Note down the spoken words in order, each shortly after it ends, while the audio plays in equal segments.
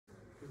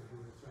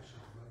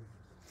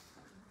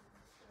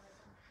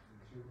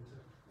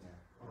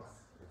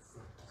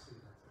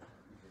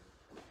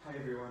Hi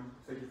everyone,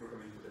 thank you for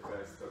coming to the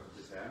first talk of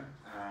the term,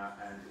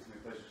 and it's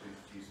my pleasure to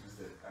introduce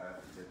Mr.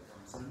 Peter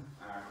Thompson,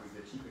 who is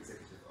the Chief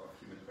Executive of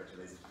Human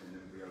Fertilisation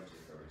and Embryology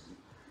Authority,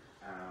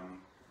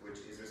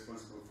 which is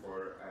responsible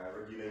for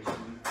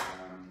regulation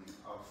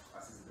of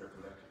assisted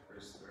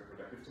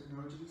reproductive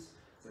technologies,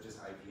 such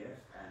as IVF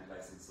and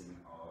licensing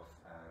of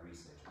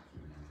research on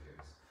human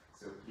embryos.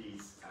 So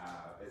please,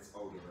 let's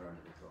all give a round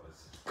of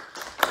applause.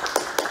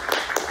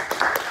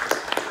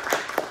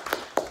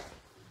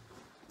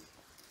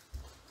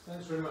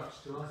 Thanks very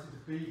much. Delighted to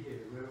be here.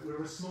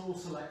 We're a small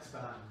select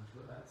band,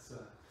 but let's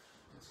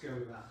go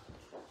with that.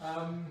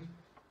 A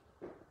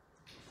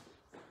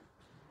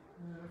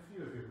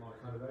few of you of my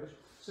kind of age.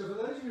 So for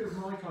those of you of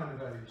my kind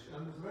of age,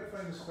 there's a very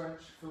famous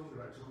French film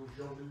director called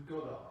Jean-Luc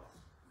Godard.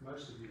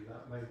 Most of you,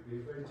 that may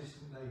be a very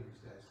distant name these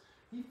days.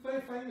 He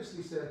very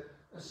famously said,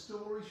 a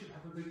story should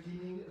have a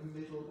beginning, a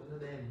middle and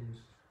an end,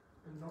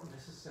 and not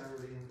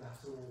necessarily in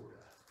that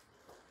order.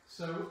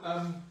 So,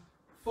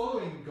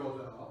 following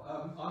Godard,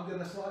 I'm going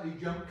to slightly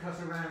cut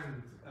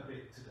around a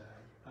bit today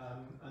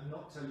and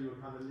not tell you a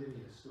kind of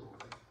linear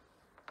story.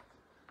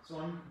 So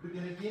I'm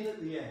going to begin at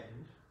the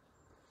end.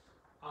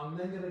 I'm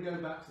then going to go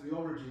back to the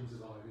origins of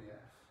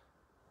IVF.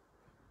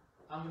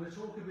 I'm going to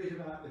talk a bit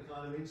about the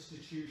kind of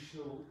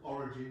institutional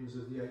origins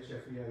of the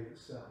HFEA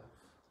itself.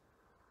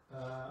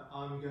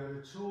 I'm going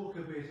to talk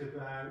a bit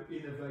about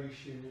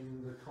innovation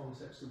in the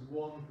context of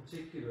one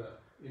particular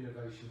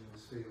innovation in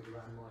this field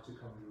around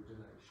mitochondrial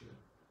donation.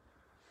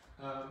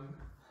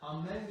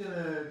 I'm then going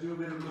to do a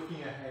bit of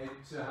looking ahead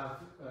to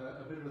have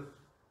a bit of a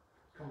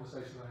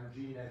conversation around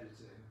gene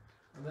editing,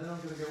 and then I'm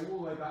going to go all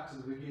the way back to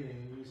the beginning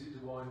and use it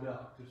to wind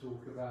up to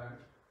talk about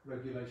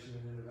regulation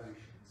and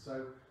innovation.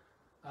 So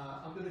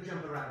I'm going to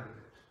jump around a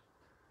bit,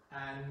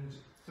 and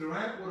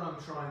throughout what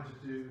I'm trying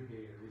to do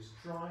here is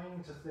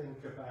trying to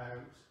think about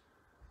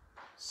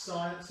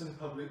science and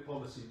public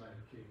policy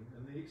making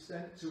and the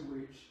extent to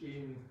which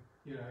in,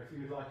 if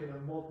you like, in a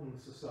modern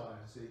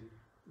society,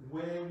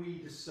 where we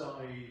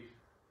decide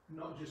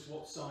not just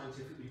what's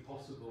scientifically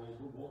possible,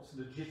 but what's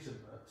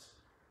legitimate,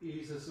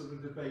 is a sort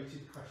of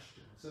debated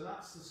question. So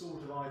that's the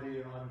sort of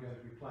idea I'm going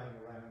to be playing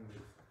around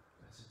with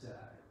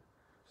today.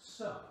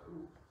 So,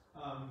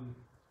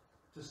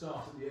 to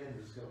start at the end,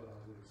 as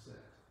Godard would have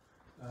said,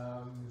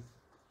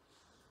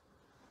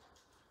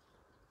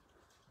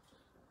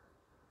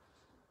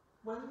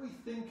 when we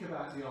think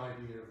about the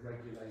idea of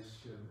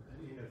regulation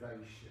and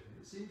innovation,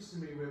 it seems to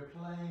me we're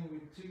playing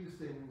with two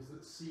things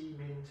that seem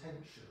in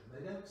tension.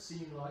 They don't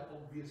seem like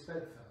obvious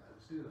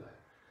bedfellows, do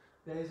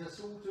they? There's a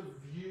sort of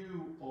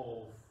view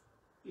of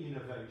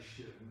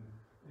innovation,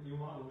 and you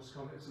might almost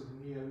call it a sort of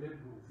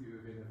neoliberal view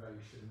of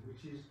innovation,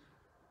 which is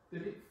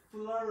that it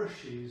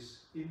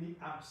flourishes in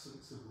the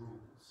absence of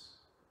rules.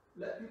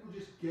 Let people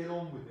just get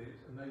on with it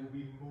and they will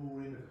be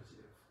more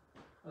innovative.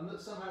 And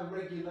that somehow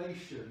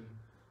regulation,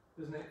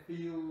 doesn't it,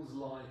 feels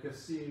like a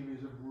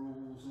series of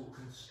rules or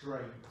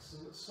constraints,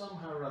 and that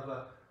somehow or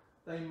other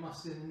they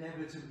must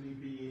inevitably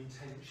be in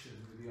tension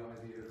with the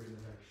idea of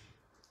innovation.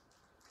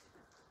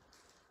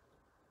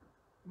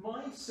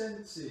 My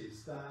sense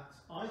is that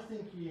I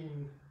think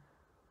in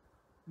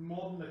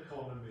modern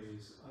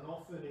economies, and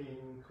often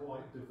in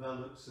quite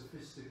developed,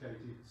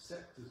 sophisticated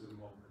sectors of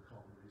modern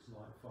economies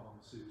like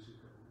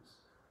pharmaceuticals,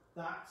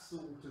 that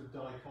sort of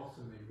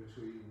dichotomy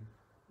between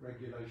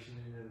regulation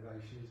and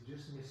innovation is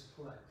just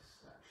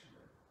misplaced,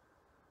 actually.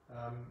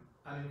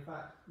 And in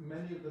fact,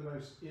 many of the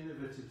most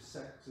innovative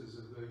sectors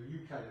of the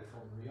UK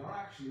economy are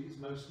actually its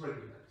most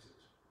regulated.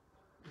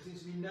 There seems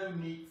to be no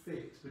neat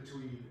fit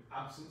between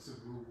absence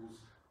of rules,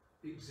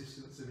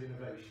 existence of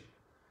innovation.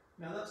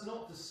 Now, that's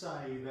not to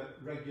say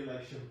that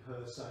regulation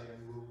per se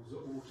and rules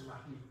are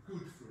automatically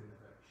good for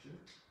innovation,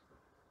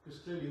 because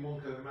clearly one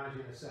can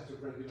imagine a set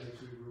of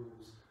regulatory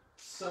rules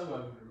so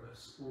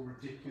onerous or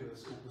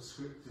ridiculous or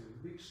prescriptive, it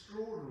would be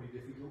extraordinarily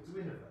difficult to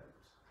innovate.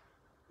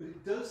 But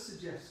it does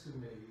suggest to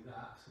me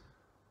that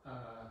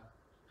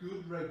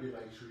good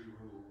regulatory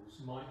rules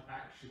might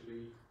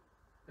actually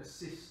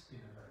assist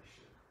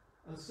innovation.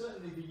 And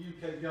certainly the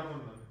UK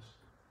government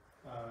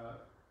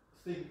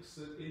thinks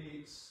that in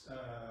its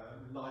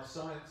life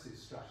sciences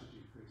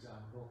strategy, for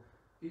example,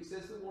 it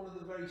says that one of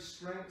the very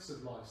strengths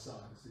of life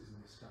sciences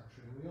in this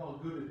country, and we are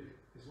good at it,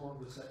 it's one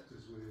of the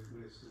sectors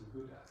we're still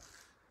good at,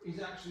 is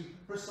actually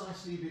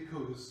precisely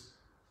because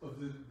of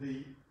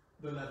the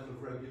level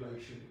of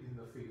regulation in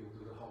the field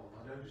as a whole.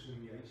 I don't just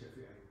mean the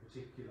HFEA in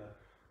particular,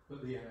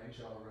 but the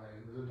MHRA,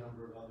 and there's a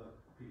number of other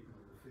people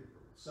in the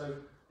field. So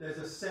there's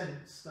a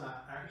sense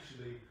that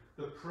actually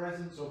the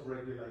presence of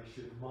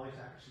regulation might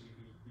actually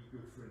be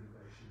good for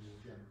innovation in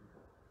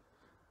general.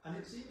 And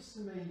it seems to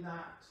me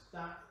that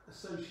that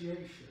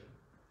association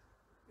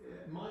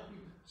might be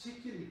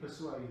particularly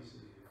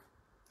persuasive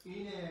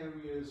in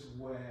areas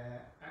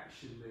where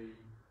actually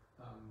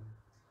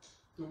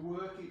the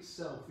work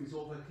itself is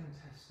of a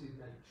contested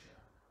nature.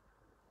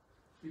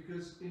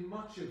 Because in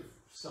much of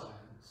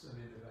science and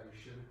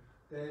innovation,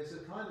 there's a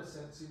kind of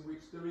sense in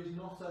which there is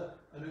not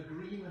an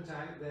agreement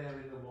out there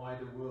in the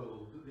wider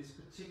world that this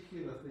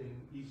particular thing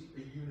is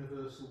a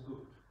universal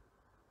good.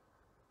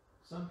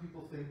 Some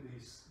people think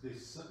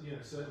certain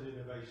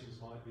innovations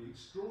might be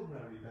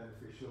extraordinarily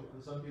beneficial,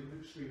 and some people are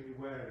extremely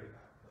wary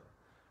about them.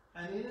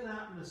 And in an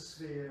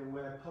atmosphere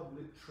where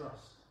public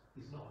trust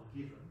is not a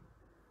given,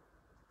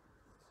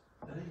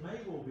 then it may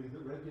well be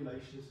that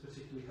regulation is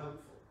particularly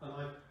helpful. And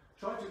I've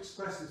tried to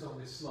express this on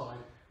this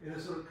slide in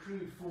a sort of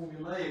crude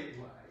formulaic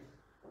way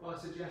by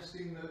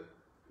suggesting that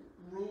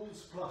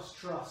rules plus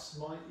trust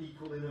might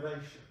equal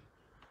innovation.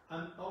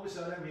 And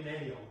obviously I don't mean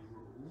any old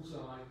rules,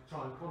 and I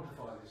try and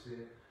quantify this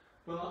here,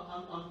 but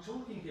I'm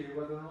talking here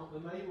whether or not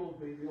there may well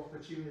be the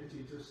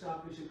opportunity to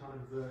establish a kind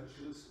of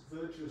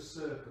virtuous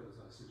circle, as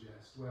I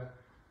suggest, where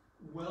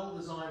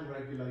well-designed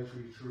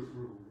regulatory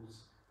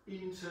rules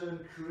in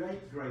turn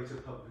create greater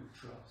public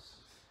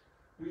trust,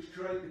 which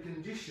create the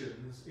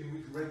conditions in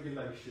which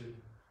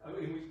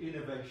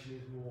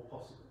innovation is more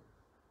possible.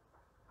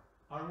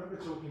 I remember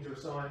talking to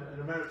an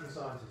American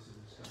scientist in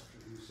this country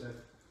who said,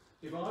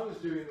 if I was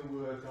doing the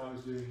work I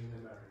was doing in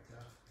America,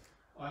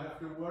 I'd have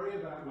to worry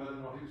about whether or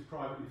not it was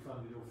privately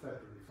funded or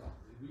federally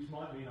funded, which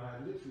might mean I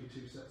had literally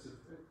two sets of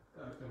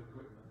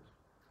equipment.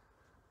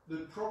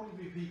 There'd probably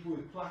be people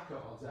with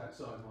placards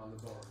outside my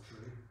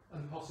laboratory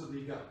and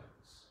possibly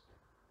guns.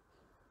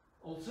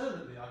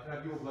 Alternately, I could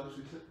have your blokes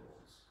with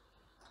clipboards.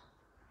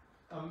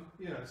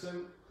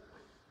 So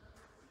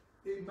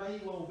it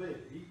may well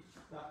be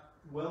that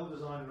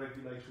well-designed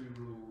regulatory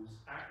rules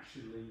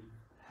actually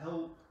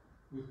help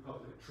with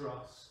public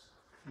trust,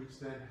 which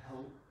then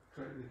help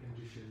create the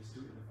conditions to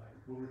innovate.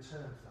 We'll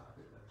return to that a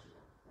bit later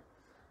on.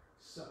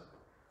 So,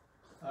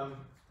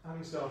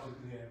 having started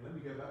at the end, let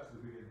me go back to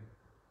the beginning.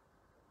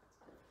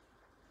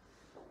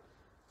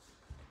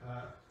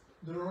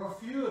 There are a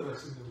few of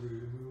us in the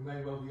room who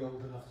may well be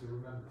old enough to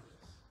remember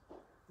this.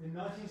 In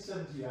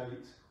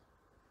 1978,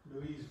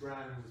 Louise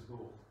Brown was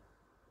born.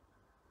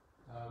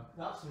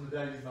 That's from the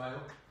Daily Mail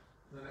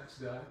the next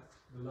day,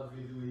 the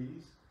lovely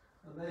Louise,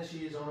 and there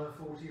she is on her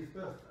 40th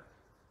birthday.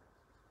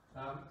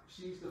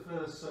 She's the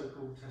first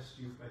so-called test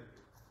tube baby.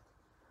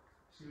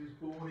 She was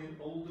born in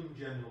Oldham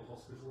General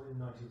Hospital in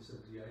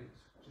 1978,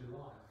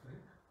 July, I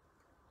think.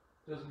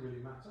 Doesn't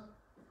really matter.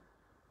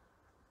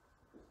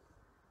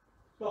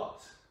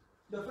 But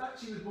the fact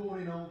she was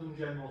born in Oldham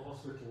General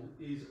Hospital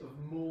is of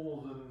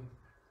more than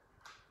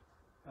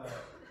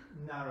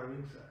narrow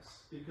interest,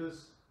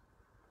 because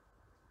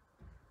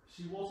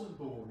she wasn't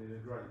born in a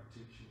great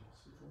teaching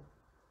hospital.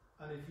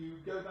 And if you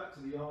go back to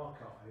the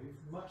archive,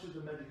 much of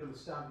the medical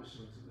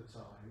establishment at the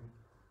time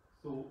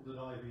thought that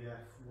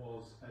IVF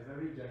was a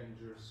very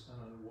dangerous and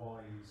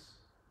unwise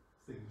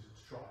thing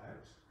to try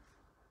out.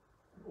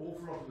 An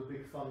awful lot of the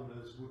big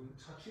funders wouldn't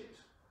touch it.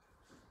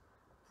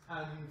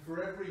 And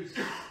for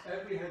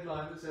every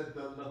headline that said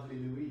the lovely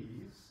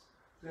Louise,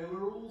 there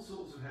were all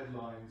sorts of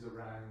headlines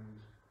around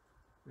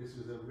this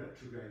was a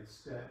retrograde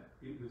step,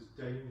 it was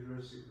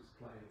dangerous, it was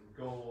playing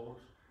God,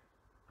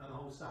 and a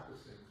whole stack of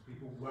things.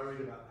 People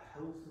worried about the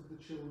health of the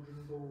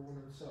children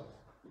born and so on.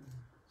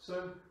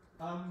 So,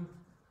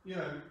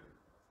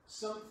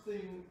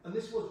 something, and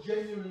this was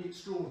genuinely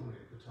extraordinary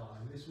at the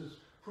time. This was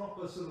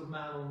proper sort of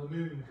man on the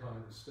moon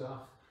kind of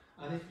stuff.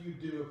 And if you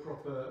do a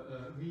proper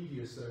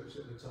media search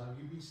at the time,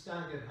 you'd be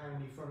staggered how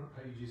many front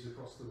pages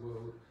across the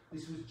world.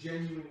 This was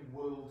genuine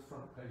world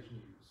front page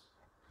news.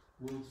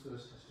 World's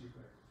first test tube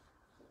baby.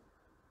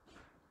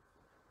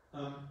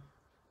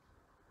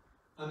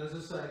 And as I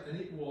say, and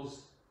it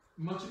was,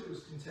 much of it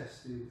was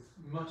contested,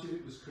 much of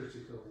it was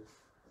critical,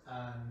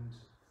 and,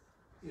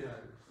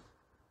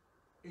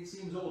 it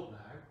seems odd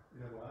now,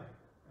 in a way.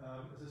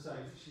 As I say,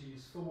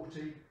 she's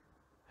 40,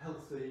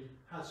 healthy,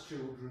 has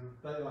children,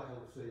 they are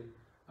healthy.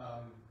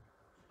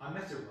 I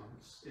met her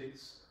once,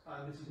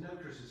 and this is no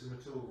criticism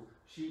at all,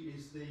 she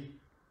is the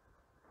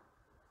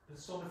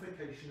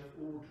personification of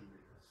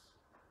ordinariness.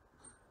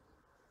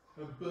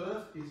 Her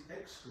birth is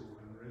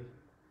extraordinary,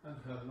 and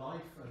her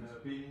life and her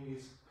being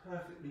is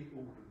perfectly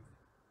ordinary.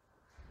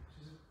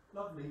 She's a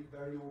lovely,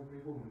 very ordinary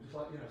woman, just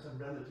like, some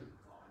relative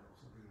of mine or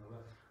something like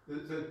that.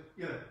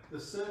 The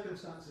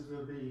circumstances of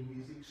her being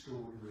is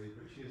extraordinary,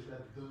 but she has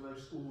led the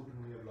most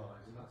ordinary of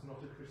lives, and that's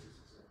not a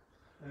criticism.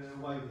 And in a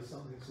way, there's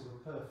something sort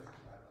of perfect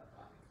about that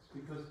balance.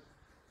 Because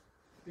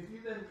if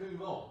you then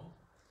move on,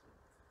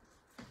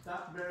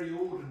 that very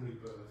ordinary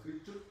birth,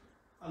 which took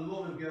a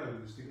lot of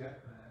goes to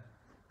get there,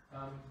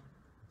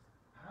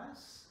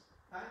 has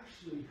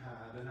actually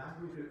had an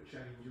aggregate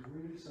change of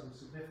really some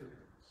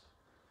significance.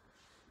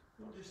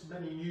 Not just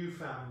many new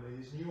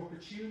families, new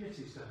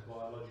opportunities to have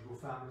biological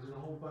families, and a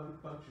whole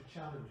bunch of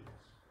challenges.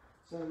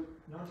 So,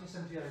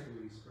 1978,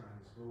 Louise Brown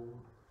was born.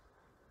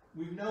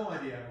 We've no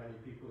idea how many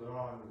people there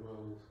are in the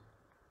world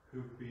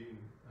who've been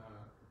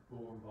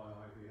born by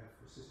IVF,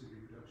 or assisted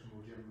reproduction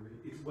more generally.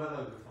 It's well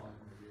over 5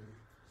 million.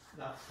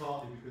 That's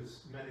partly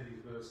because many of these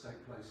births take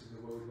place in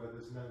the world where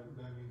there's no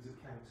means of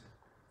counting.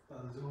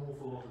 But there's an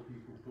awful lot of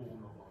people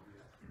born of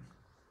IVF.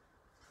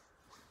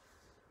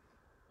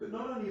 But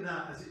not only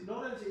that,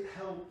 not only has it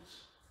helped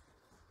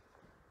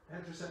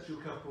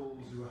heterosexual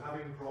couples who are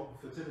having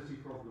fertility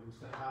problems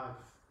to have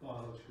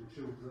biological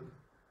children,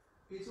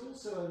 it's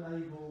also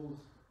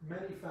enabled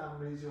many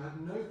families who had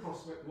no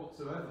prospect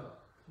whatsoever,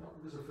 not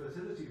because of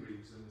fertility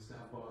reasons, to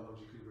have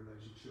biologically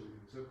related children.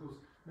 So of course,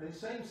 many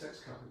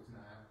same-sex couples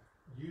now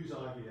use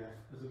IVF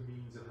as a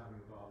means of having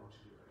a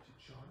biologically related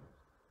child.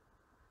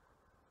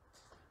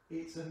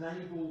 It's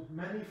enabled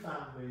many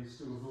families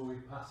to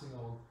avoid passing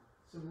on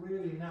some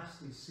really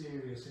nasty,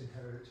 serious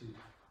inherited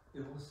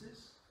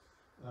illnesses.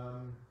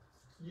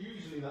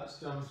 Usually that's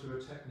done through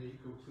a technique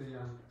called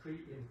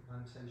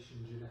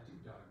pre-implantation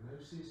genetic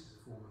diagnosis as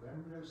a form of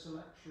embryo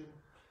selection.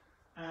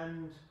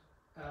 And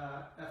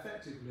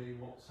effectively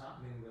what's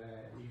happening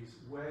there is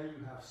where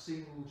you have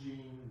single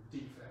gene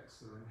defects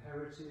that are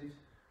inherited,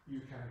 you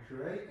can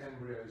create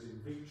embryos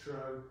in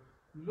vitro,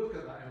 look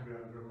at that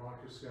embryo under a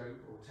microscope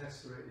or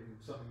tester it in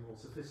something more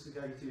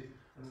sophisticated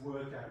and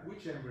work out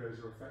which embryos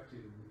are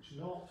affected and which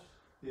not.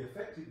 The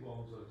affected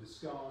ones are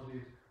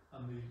discarded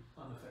and the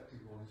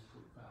unaffected ones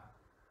put back.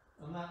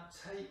 And that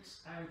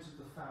takes out of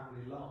the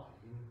family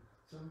line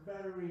some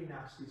very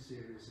nasty,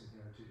 serious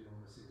inherited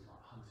illnesses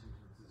like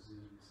Huntington's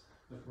disease,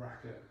 the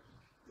BRCA,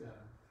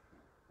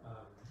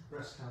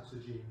 breast cancer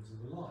genes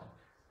and the like.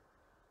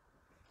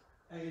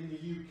 In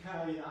the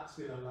UK, that's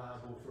been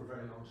allowable for a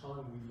very long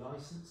time. We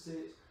license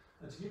it.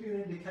 And to give you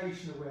an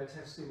indication of where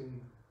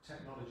testing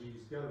technology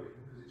is going,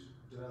 because it's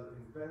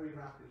developing very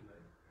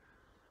rapidly,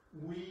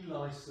 we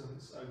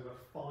license over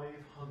 500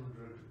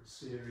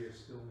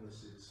 serious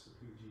illnesses for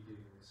PGD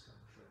in this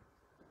country.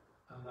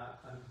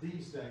 And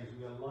these days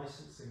we are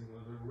licensing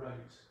them at a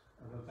rate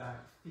of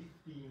about 50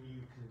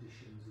 new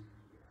conditions a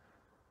year.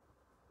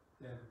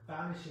 They're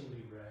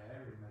vanishingly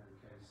rare in many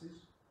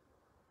cases.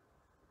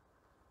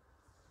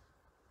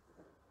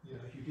 You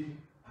know, if you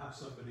didn't have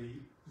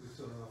somebody with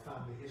sort of a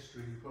family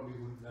history, you probably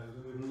wouldn't know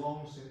them. We've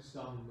long since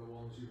done the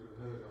ones you would have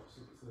heard of,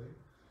 sort of thing.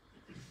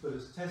 But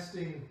as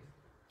testing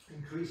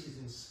increases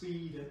in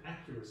speed and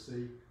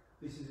accuracy,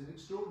 this is an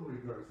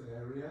extraordinary growth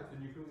area,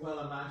 and you can well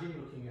imagine,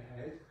 looking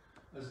ahead,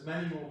 as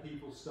many more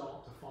people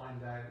start to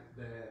find out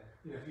their,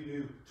 you know, if you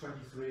do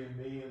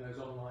 23andMe and those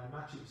online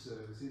matching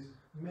services,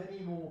 many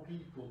more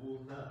people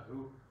will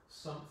know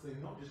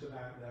something, not just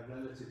about their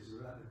relatives,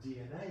 but about the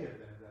DNA of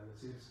their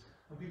relatives,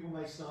 and people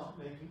may start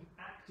making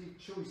active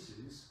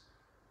choices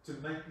to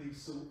make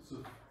these sorts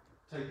of,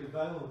 take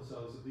avail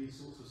themselves of these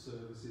sorts of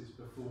services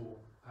before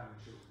having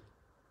children.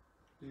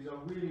 These are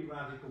really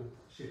radical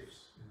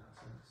shifts in that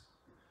sense.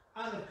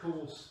 And of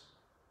course,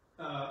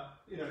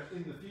 you know,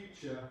 in the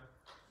future,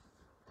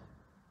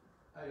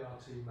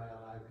 ART may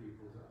allow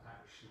people to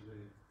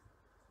actually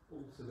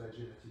alter their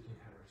genetic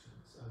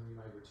inheritance, and we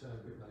may return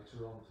a bit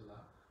later on to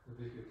that. The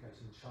bigger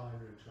case in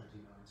China in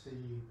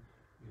 2019,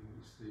 in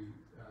which the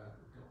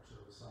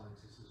doctor or the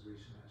scientist has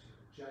recently actually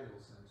had a jail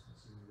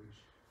sentence in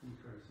which he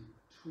created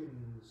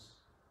twins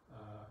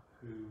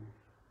who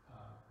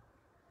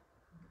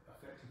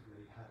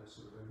effectively had a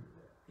sort of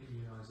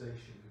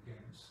immunisation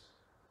against,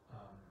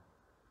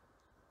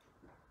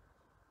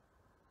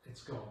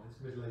 it's gone, it's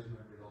middle-aged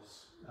memory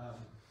loss.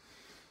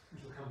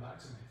 It'll come back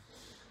to me.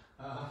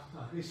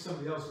 At least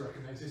somebody else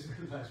recommends it's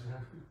middle-aged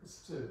memory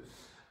loss too.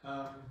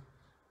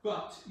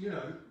 But, you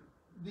know,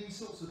 these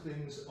sorts of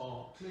things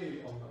are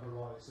clearly on the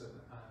horizon,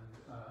 and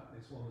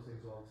it's one of the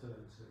things I'll turn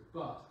to.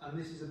 But, and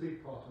this is a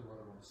big part of what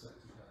I want to say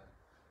today,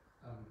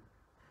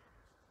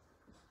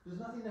 there's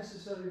nothing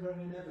necessarily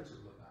very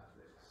inevitable about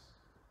this.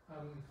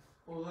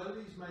 Although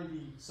these may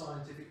be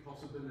scientific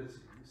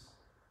possibilities,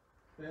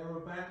 they are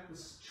about the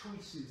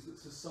choices that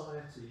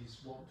societies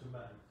want to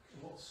make.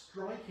 And what's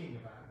striking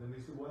about them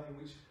is the way in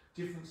which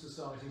different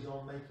societies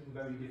are making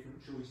very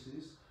different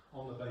choices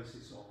on the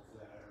basis of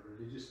their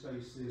religious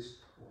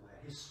basis, or their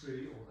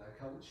history, or their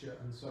culture,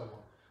 and so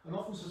on. And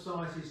often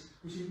societies,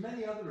 which in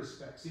many other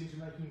respects seem to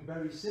be making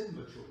very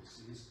similar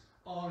choices,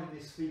 are in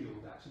this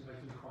field actually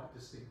making quite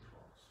distinct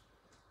ones.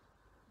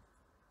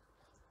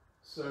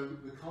 So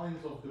the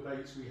kinds of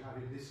debates we have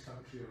in this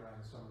country around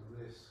some of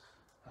this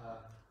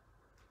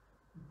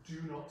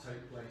do not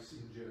take place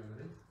in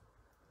Germany,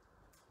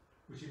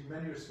 which in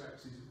many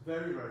respects is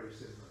very, very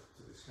similar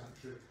to this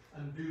country,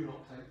 and do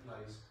not take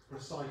place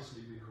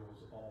precisely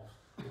because of,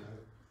 you know,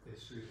 the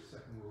history of the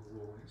Second World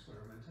War and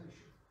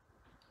experimentation.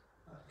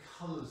 That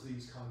colours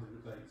these kind of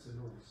debates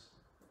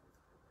enormously.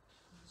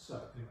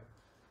 So, anyway,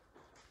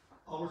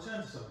 I'll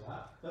return to some of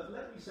that, but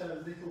let me say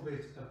a little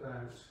bit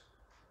about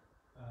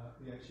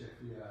the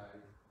HFEA,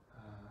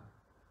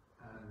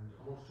 and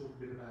I want to talk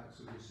a bit about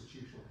sort of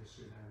institutional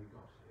history and how we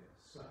got here.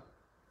 So,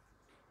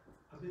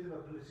 a bit of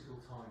a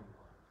political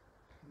timeline.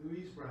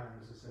 Louise Brown,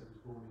 as I said, was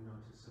born in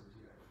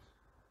 1978.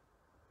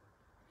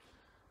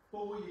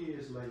 4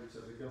 years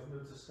later, the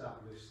government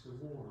established the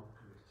Warnock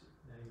Committee,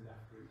 named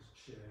after its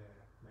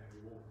chair,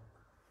 Mary Warnock,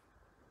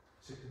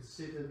 to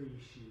consider the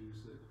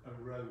issues that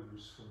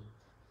arose from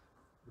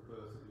the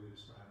birth of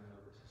Louise Brown and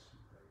other test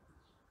tube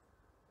babies.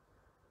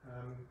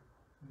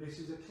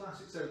 This is a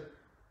classic, so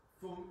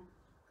from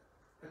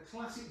a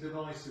classic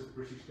device of the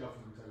British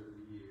government over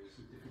the years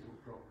with difficult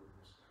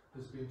problems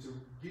has been to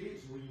give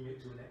its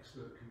remit to an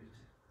expert committee.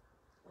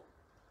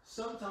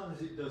 Sometimes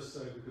it does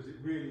so because it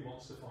really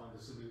wants to find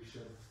a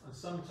solution, and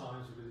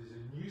sometimes because it's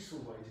a useful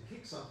way to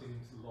kick something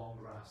into the long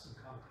grass and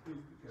kind of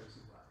hope it goes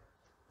away.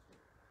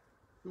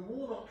 The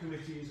Warnock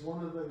Committee is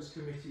one of those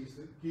committees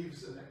that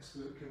gives an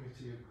expert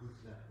committee a good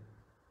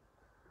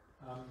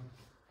name.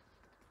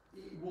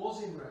 It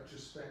was, in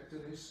retrospect,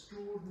 an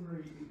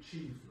extraordinary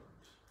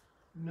achievement.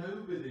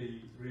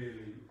 Nobody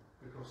really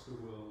across the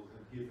world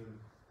had given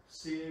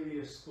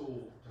serious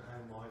thought to how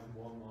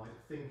one might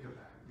think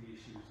about the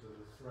issues that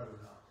are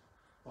thrown up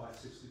by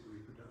assisted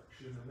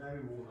reproduction. And Mary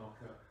Warnock,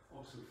 an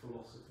Oxford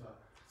philosopher,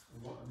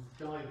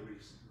 died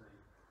recently,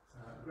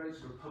 a great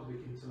sort of public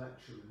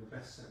intellectual in the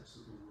best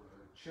sense of the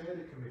word, chaired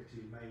a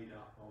committee made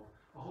up of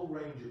a whole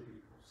range of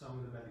people,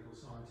 some with a medical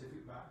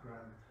scientific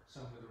background,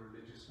 some with a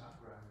religious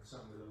background,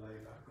 some with a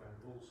lay background,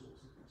 all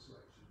sorts of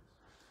persuasions.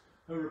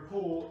 Her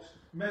report,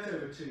 met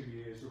over 2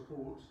 years,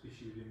 report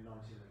issued in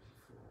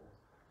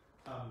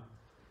 1984.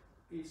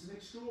 It's an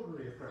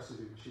extraordinarily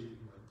impressive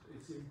achievement.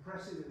 It's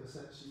impressive in the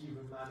sense she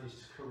even managed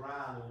to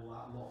corral all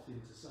that lot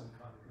into some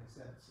kind of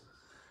consensus,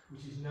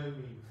 which is no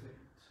mean feat.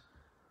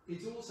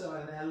 It's also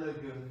an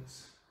elegant,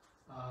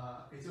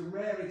 it's a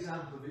rare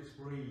example of its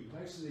breed.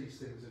 Most of these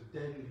things are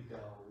deadly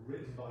dull,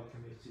 written by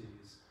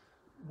committees.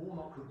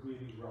 Warnock could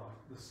really write.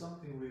 There's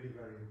something really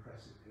very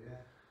impressive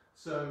here.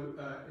 So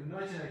in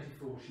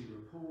 1984 she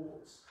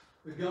reports.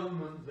 The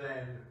government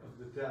then of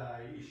the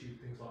day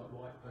issued things like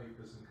white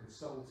papers and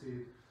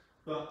consulted,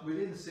 but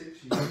within 6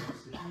 years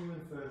the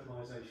Human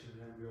Fertilisation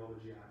and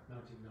Embryology Act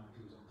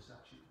 1990 was on the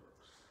statute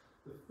books.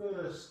 The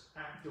first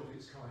act of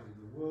its kind in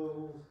the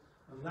world,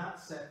 and that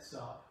sets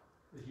up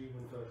the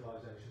Human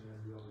Fertilisation and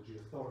Embryology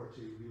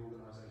Authority, the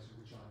organisation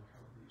which I'm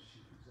currently its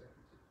chief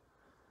executive.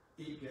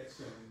 It gets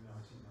going in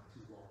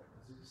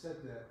 1991. As it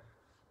said there,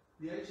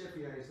 the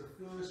HFEA is the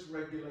first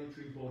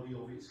regulatory body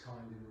of its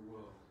kind in the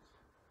world,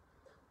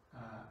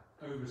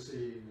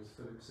 overseeing, as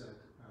Philip said,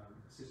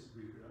 assisted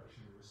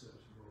reproduction and research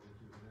involving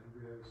human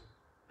embryos.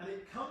 And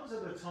it comes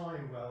at a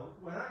time, well,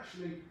 where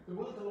actually there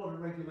weren't a lot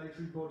of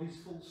regulatory bodies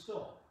full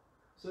stop.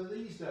 So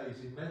these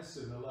days in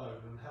medicine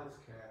alone and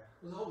healthcare,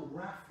 there's a whole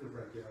raft of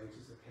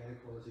regulators, the Care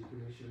Quality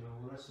Commission and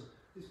all the rest of it.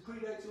 This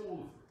predates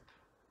all of them.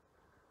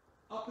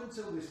 Up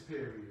until this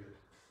period,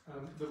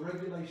 the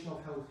regulation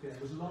of healthcare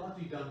was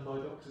largely done by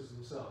doctors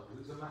themselves. It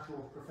was a matter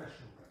of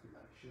professional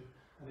regulation,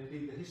 and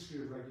indeed the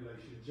history of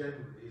regulation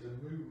generally is a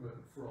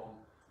movement from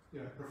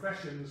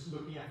professions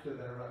looking after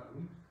their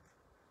own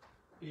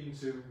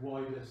into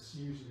wider,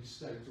 usually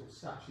state or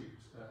statute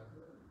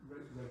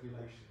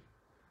regulation.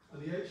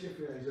 And the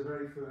HFEA is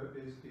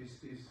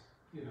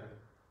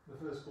the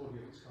first body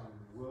of its kind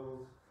in the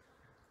world.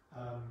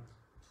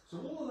 So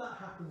all of that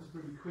happens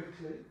pretty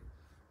quickly,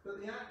 but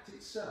the Act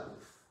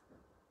itself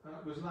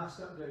was last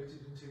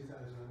updated in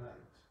 2008.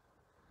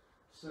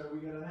 So we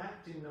get an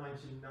Act in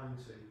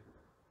 1990,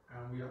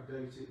 and we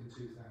update it in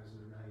 2008,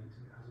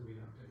 and it hasn't been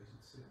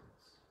updated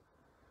since.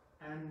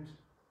 And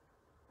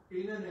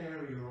in an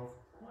area of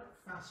quite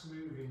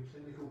fast-moving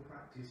clinical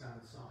practice and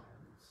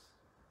science,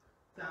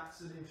 that's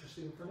an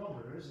interesting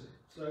phenomenon, isn't it?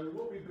 So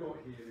what we've got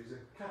here is a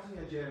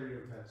cutting-edge area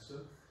of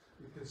medicine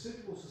with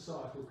considerable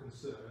societal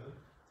concern,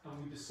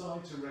 and we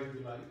decide to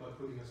regulate by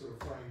putting a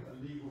sort of a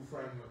legal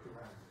framework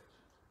around it.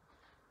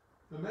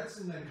 The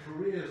medicine then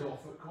careers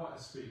off at quite a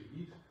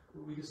speed,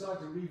 but we decide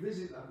to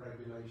revisit that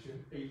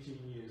regulation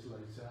 18 years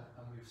later,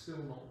 and we've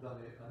still not done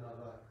it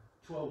another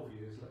 12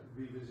 years,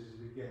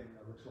 revisited it again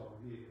another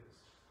 12 years.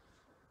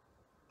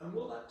 And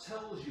what that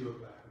tells you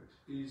about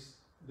is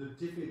the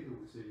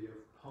difficulty of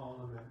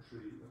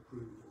parliamentary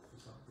approval for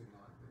something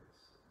like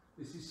this.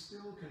 This is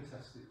still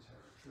contested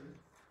territory,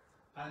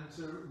 and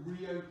to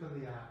reopen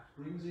the Act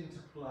brings into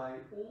play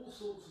all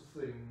sorts of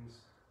things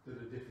that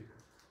are difficult.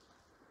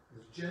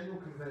 There's general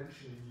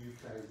convention in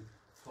UK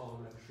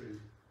parliamentary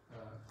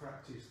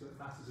practice that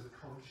matters of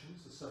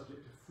conscience are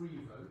subject to free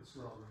votes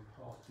rather than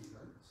party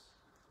votes,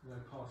 no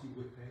party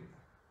whipping.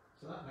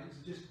 So that makes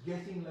just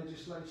getting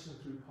legislation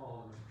through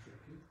Parliament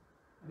tricky,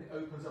 and it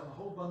opens up a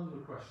whole bundle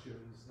of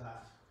questions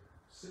that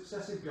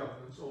successive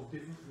governments of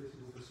different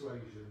political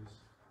persuasions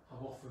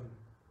have often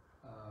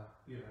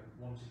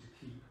wanted to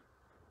keep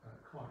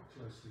quite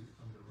closely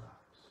under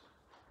wraps.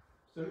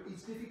 So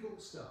it's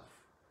difficult stuff.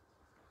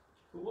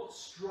 But what's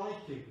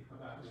striking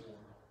about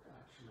Warnock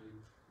actually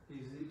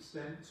is the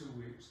extent to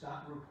which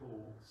that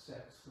report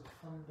sets the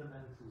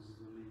fundamentals of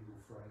the legal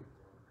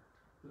framework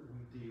that we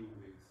deal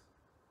with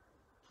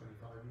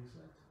 25 years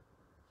later.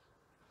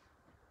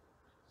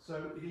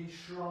 So it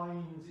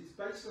enshrines, it's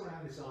based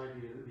around this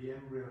idea that the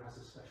embryo has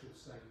a special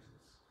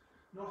status.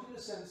 Not in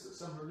a sense that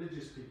some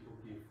religious people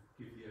give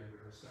the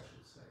embryo a special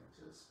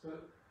status,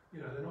 but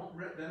they don't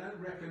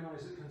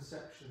recognise at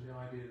conception the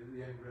idea that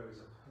the embryo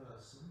is a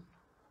person.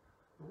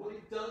 But what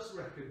it does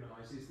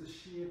recognise is the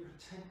sheer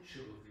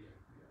potential of the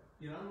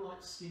embryo.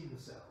 Unlike skin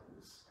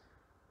cells,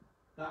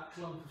 that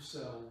clump of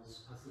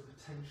cells has the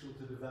potential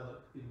to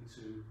develop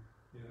into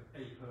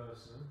a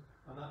person,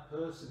 and that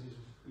person is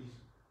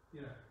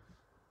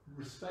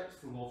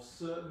respectful of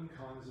certain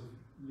kinds of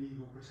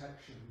legal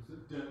protections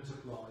that don't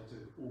apply to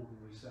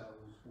ordinary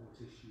cells or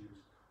tissues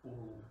or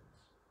organs.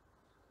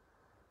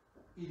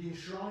 It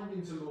enshrined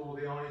into law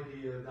the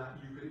idea that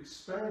you could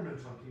experiment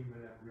on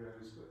human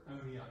embryos, but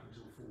only up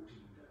until 14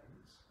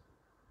 days.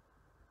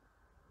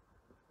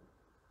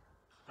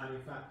 And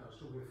in fact, I was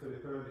talking with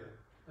Philip earlier,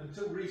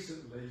 until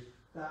recently,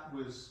 that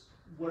was,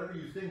 whatever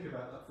you think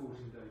about that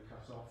 14-day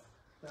cut-off,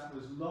 that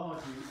was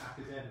largely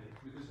academic,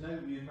 because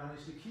nobody had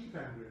managed to keep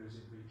embryos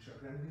in vitro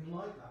for anything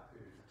like that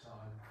period of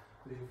time.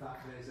 But in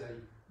fact, there's a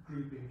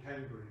group in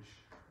Cambridge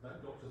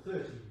that got to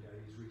 13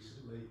 days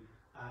recently,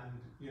 and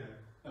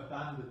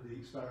abandoned the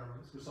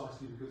experiments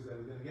precisely because they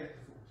were going to get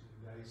to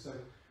 14 days. So,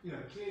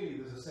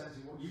 clearly there's a sense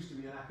in what used to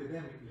be an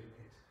academic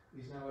limit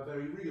is now a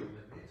very real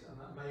limit, and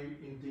that may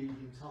indeed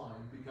in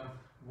time become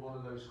one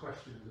of those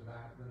questions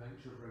about the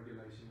nature of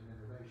regulation and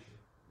innovation.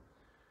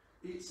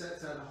 It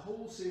sets out a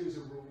whole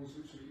series of rules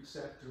which we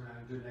accept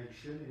around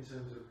donation in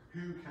terms of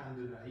who can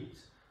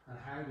donate and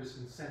how does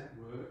consent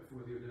work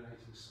for whether you're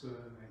donating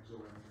sperm, eggs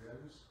or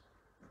embryos.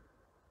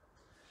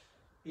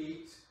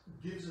 It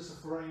gives us a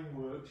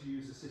framework to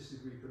use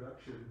assisted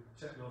reproduction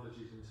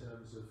technologies in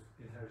terms of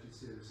inherited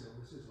serious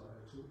illnesses, like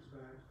I talked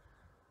about.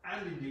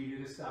 And indeed,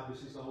 it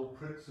establishes the whole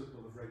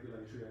principle of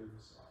regulatory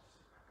oversight.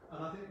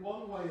 And I think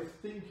one way of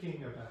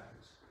thinking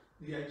about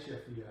the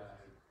HFEA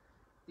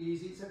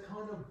is it's a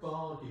kind of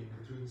bargain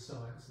between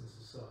science and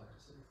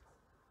society.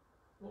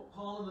 What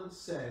Parliament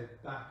said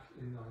back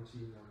in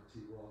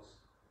 1990 was,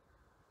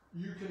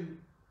 you can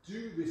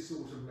do this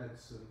sort of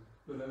medicine,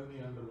 but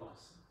only under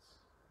licence.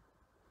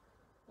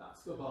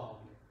 That's the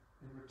bargain.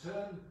 In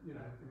return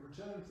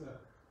for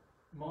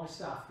my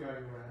staff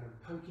going around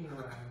and poking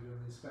around an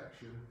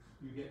inspection,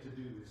 you get to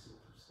do this sort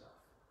of stuff.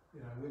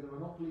 We're the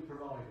monopoly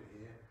provider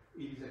here.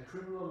 It is a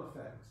criminal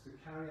offence to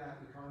carry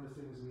out the kind of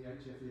things in the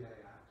HFEA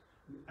Act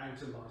without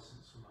a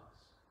licence from us.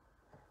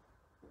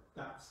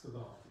 That's the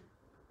bargain.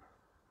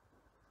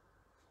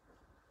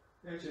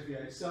 The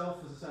HFEA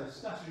itself, as I say, is a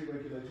statutory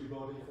regulatory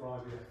body for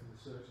IVF and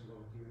research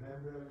involving human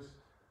embryos.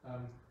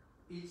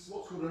 It's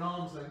what's called an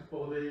arm's length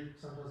body,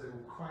 sometimes they're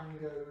called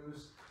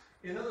quangos.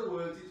 In other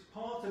words, it's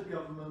part of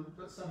government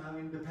but somehow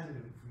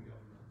independent from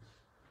government.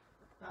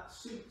 That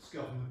suits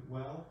government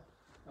well.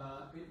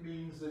 It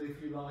means that,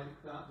 if you like,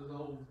 that the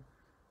whole,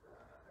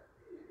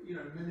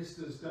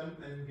 ministers don't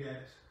then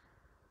get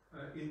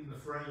in the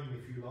frame,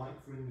 if you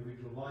like, for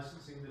individual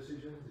licensing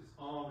decisions. It's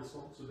our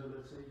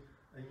responsibility,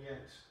 and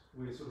yet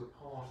we're sort of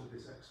part of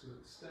this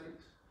expert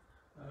state.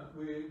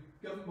 We're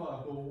governed by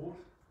a board.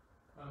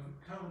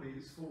 Currently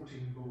it's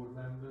 14 board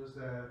members.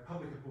 They're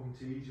public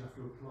appointees, you have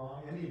to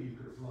apply, any of you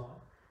could apply.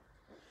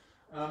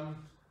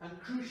 And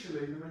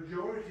crucially, the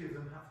majority of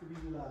them have to be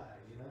lay.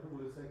 In other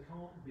words, they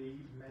can't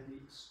be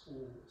medics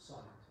or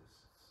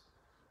scientists.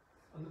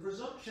 And the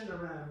presumption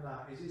around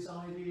that is this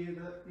idea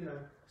that,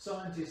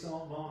 scientists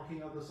aren't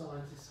marking other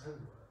scientists'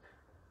 homework,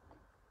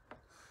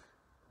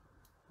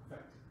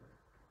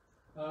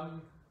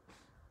 effectively.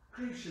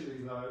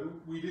 Crucially, though,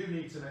 we do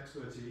need some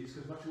expertise,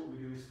 because much of what we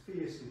do is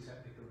fiercely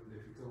technical and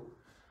difficult.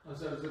 And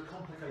so there's a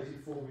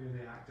complicated formula in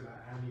the Act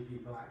about how many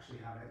people actually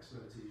have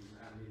expertise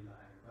and how many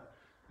lay.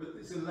 But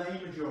it's a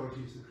lay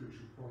majority is the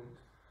crucial point.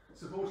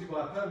 Supported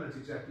by a permanent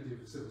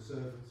executive of civil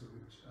servants, of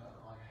which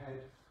I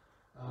head.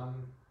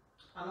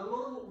 And a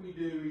lot of what we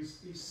do is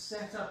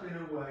set up in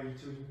a way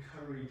to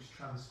encourage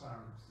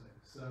transparency.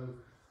 So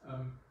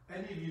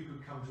any of you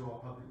could come to our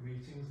public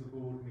meetings. The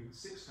board meets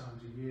 6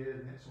 times a year.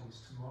 The next one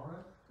is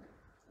tomorrow.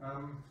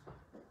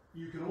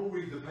 You can all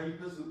read the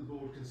papers that the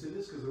board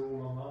considers, because they're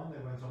all online.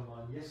 They went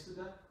online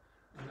yesterday,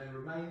 and they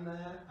remain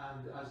there,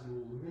 and as do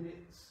all the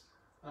minutes.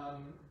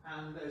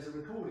 And there's a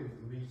recording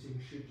of the meeting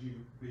should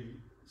you be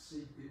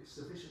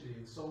sufficiently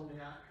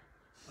insomniac,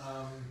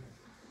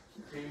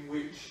 in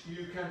which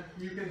you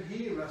can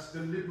hear us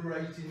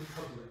deliberate in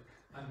public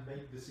and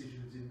make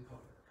decisions in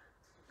public.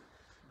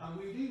 And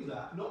we do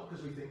that not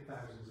because we think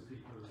thousands of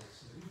people are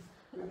listening,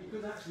 but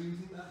because actually we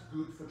think that's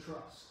good for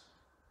trust.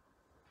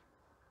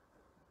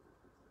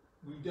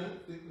 We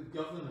don't think the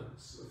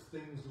governance of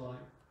things like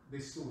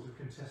this sort of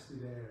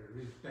contested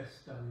area is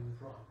best done in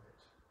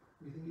private.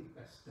 We think it's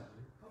best done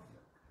in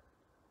public.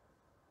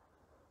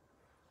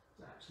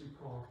 It's actually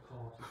part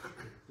of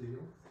the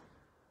deal.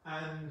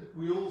 And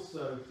we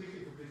also,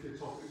 particularly for particular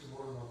topics, and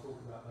one I'll talk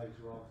about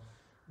later on,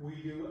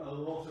 we do a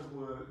lot of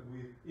work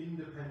with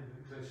independent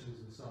clinicians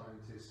and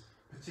scientists,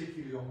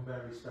 particularly on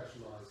very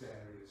specialised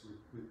areas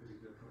with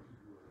particular project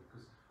work.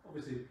 Because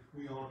obviously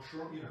we are,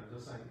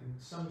 as I say,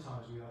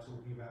 sometimes we are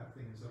talking about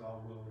things that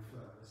are world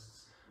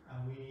firsts,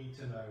 and we need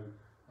to know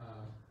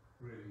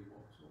really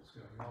what's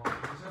going on.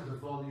 In terms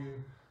of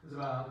volume, there's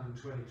about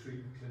 120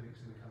 treatment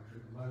clinics in the country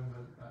at the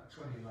moment, about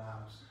 20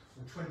 labs,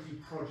 and 20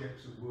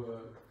 projects of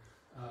work.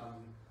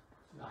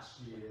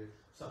 Last year,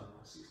 something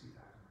like 60,000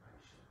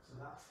 patients. So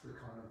that's the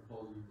kind of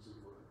volumes of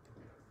work that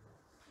we're going on.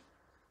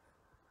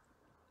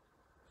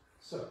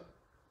 So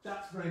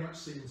that's very much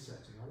scene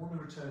setting. I want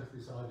to return to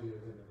this idea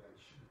of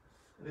innovation.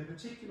 And in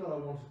particular, I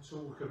want to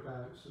talk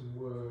about some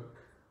work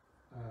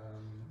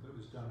that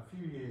was done a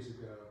few years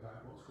ago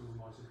about what's called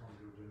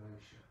mitochondrial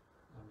donation.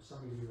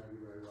 Some of you may be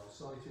very well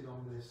cited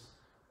on this,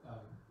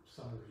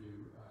 some of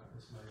you,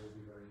 this may all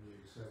be very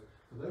new. So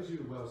for those of you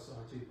who are well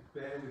cited,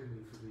 bear with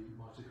me for the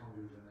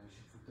mitochondrial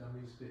donation for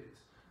dummies bit,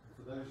 and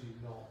for those of you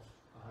not,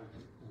 I hope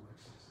it all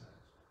makes sense now.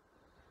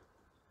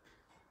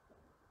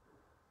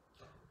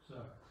 So,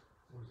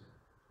 what is it?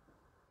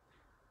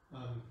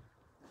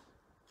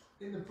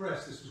 In the press,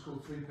 this was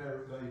called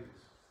three-parent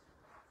babies,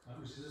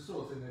 which is the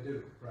sort of thing they do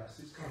in the press.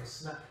 It's kind of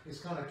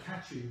it's kind of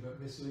catchy but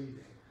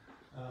misleading.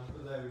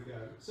 But there we go.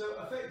 So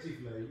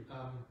effectively,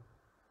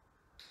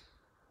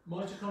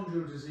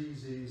 mitochondrial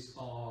diseases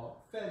are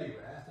fairly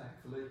rare,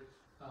 thankfully.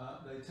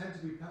 They tend to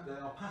be they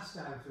are passed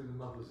down through the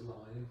mother's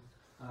line.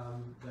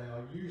 They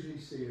are usually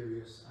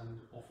serious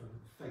and often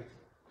fatal.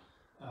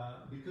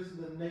 Because of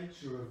the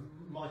nature of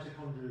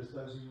mitochondria, as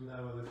those of you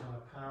know, are the kind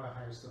of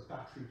powerhouse, the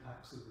battery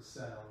packs of the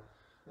cell.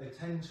 They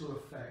tend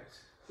to affect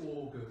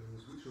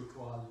organs which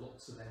require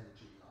lots of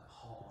energy, like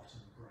heart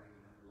and brain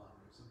and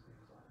lungs and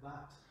things like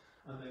that,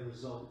 and they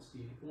result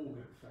in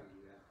organ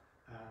failure.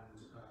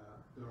 And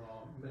there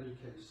are many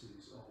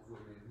cases of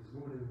women. There's a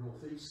woman in the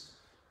northeast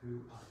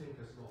who I think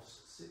has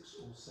lost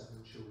 6 or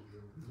 7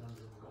 children. None of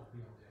them got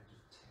beyond the age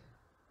of 10.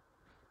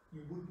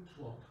 You wouldn't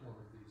want one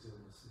of these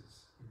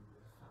illnesses in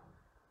your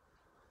family.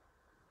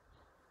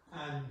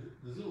 And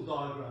there's a little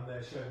diagram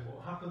there showing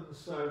what happens.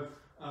 So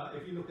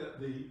if you look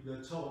at the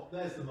top,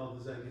 there's the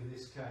mother's egg in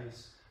this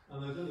case,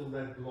 and those little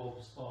red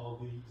blobs are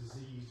the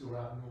diseased or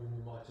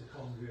abnormal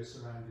mitochondria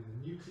surrounding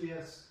the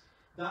nucleus.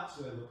 That's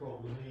where the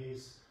problem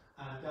is.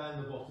 And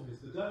down the bottom is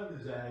the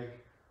donor's egg.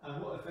 And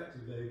what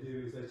effectively they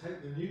do is they take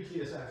the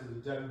nucleus out of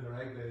the donor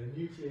egg, they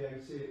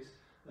enucleate it,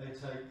 they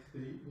take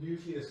the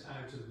nucleus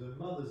out of the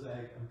mother's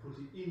egg and put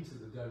it into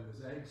the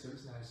donor's egg, so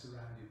it's now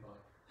surrounded by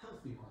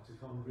healthy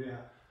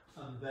mitochondria,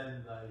 and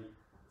then they,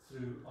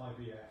 through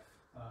IVF,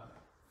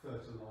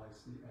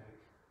 fertilise the egg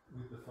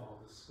with the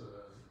father's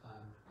sperm,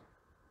 and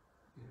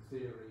in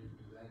theory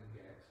you then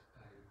get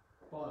a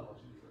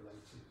biologically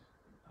related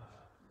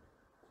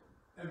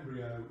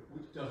embryo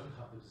which doesn't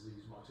have the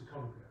diseased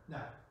mitochondria.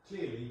 Now,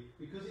 clearly,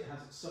 because it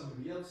has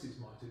somebody else's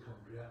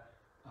mitochondria,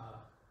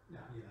 now,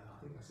 you know, I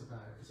think that's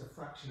it's a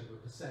fraction of a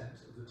percent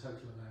of the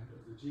total amount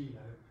of the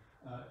genome,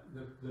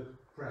 the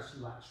press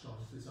latched on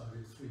to this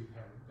idea of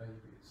three-parent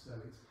babies. So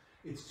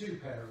it's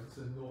 2 parents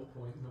and 0.0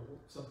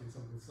 something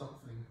something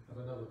something of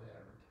another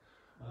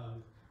parent.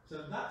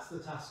 So that's the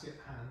task at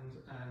hand,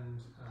 and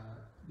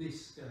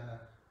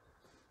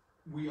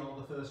we are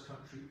the first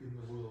country in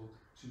the world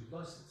to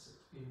license it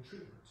in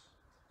treatment.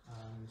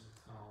 And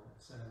I'll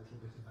say a little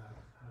bit about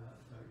how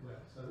that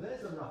works. So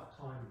there's a rough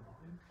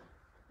timeline.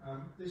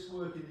 This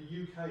work in the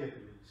UK at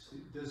least,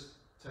 it does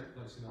take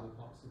place in other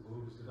parts of the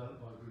world, was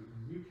developed by a group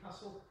in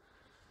Newcastle.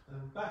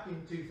 And back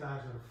in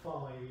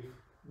 2005,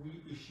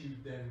 we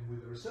issued them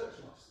with a research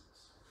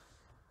license.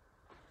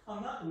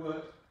 And that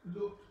work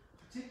looked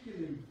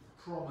particularly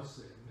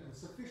promising, and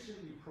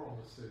sufficiently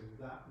promising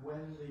that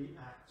when the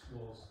Act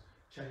was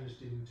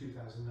changed in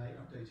 2008,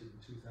 updated in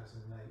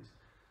 2008,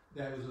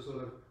 there was a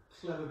sort of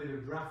clever bit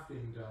of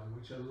drafting done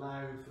which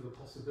allowed for the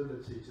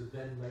possibility to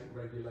then make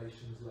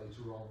regulations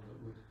later on that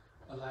would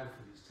allow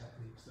for these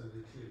techniques, though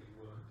they clearly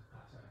weren't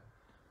at a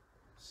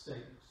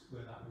state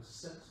where that was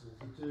sensible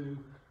to do.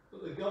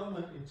 But the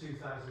government in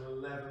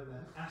 2011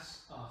 then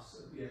asked us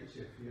at the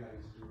HFEA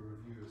to do a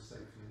review of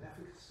safety and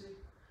efficacy,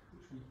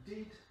 which we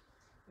did.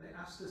 They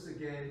asked us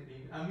again,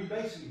 and we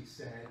basically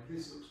said,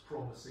 this looks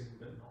promising,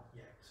 but not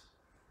yet.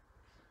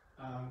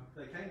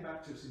 They came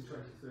back to us in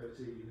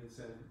 2013 and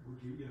said,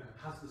 would you know,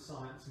 has the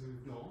science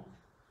moved on?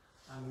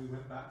 And we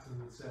went back to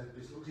them and said,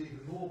 this looks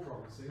even more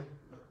promising,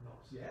 but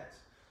not yet.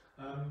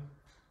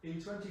 In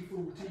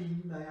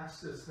 2014, they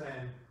asked us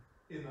then,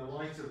 in the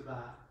light of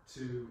that,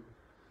 to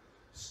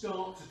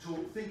start to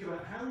think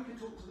about how we can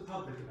talk to the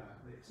public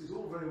about this. It's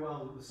all very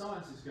well that the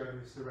science is going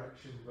this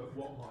direction, but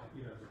what might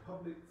the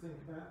public think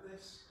about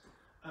this?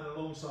 And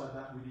alongside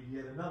that, we did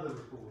yet another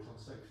report on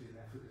safety and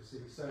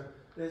efficacy. So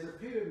there's a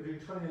period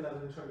between 2011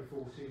 and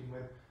 2014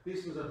 when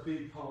this was a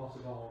big part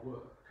of our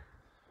work.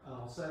 And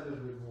I'll say a little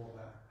bit more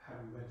about how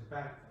we went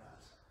about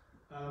that.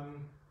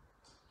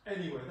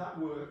 Anyway, that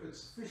work had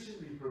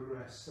sufficiently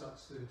progressed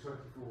such that in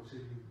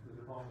 2014 the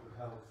Department of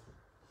Health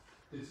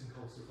did some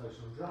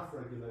consultation on draft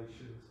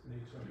regulations, and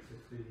in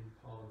 2015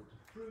 Parliament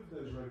approved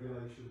those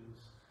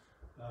regulations.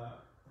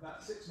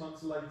 About 6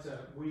 months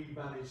later, we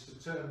managed to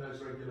turn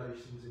those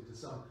regulations into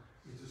sort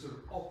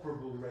of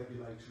operable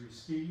regulatory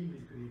scheme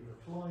that you could even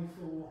apply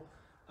for.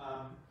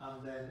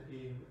 And then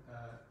in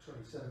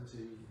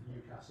 2017,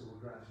 Newcastle were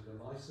granted a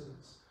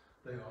licence.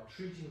 They are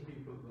treating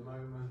people at the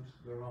moment.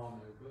 There are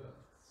no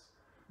births.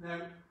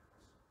 Now,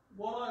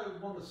 what I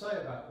want to say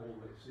about all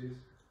this is,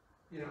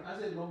 as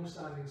a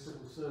long-standing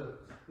civil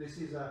servant, this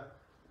is a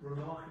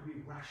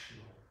remarkably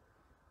rational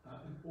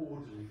and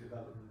orderly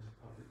development of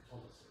public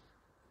policy.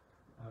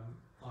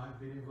 I've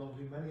been involved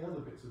in many other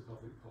bits of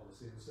public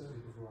policy, and certainly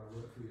before I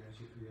worked for the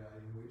HFEA,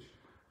 in which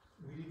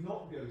we did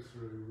not go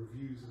through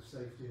reviews of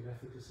safety and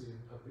efficacy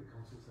and public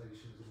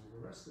consultations and all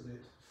the rest of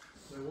it.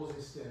 There was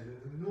instead an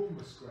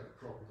enormous great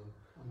problem,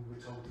 and we were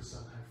told to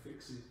somehow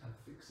fix it and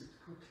fix it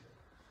quickly.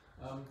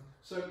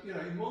 So, you know,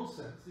 in one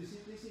sense, this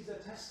is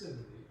a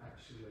testimony,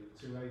 actually,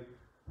 to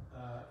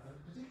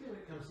particularly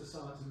when it comes to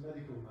science and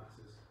medical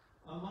matters,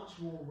 a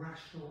much more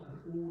rational and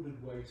ordered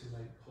way to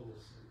make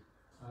policy.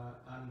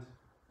 And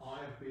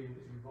I have been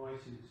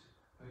invited,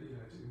 you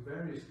know, in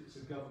various bits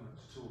of government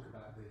to talk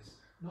about this,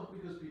 not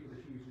because people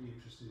are hugely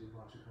interested in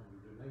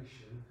mitochondrial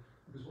donation,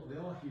 because what they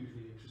are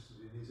hugely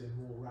interested in is a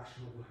more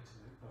rational way to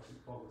make public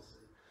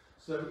policy.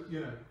 So,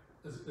 you know,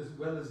 as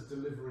well as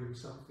delivering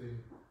something,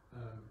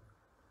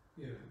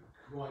 you know,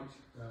 quite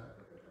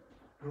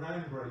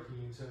groundbreaking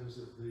in terms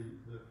of the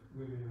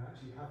women who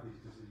actually have these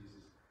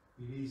diseases,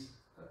 it is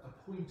a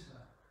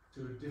pointer to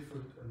a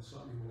different and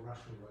slightly more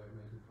rational way of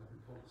making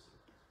public policy.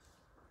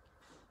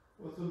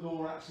 What does the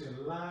law actually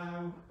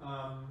allow?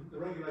 The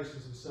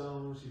regulations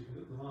themselves, you can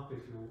look them up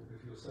if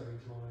you're so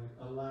inclined,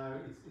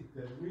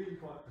 they're really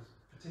quite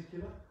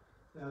particular.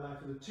 They allow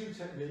for the two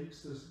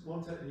techniques. There's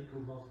one technique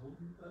called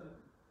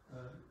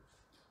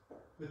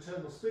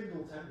maternal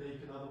spindle technique,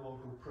 another one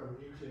called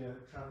pronuclear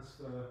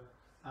transfer,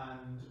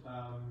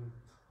 and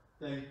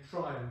they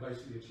try and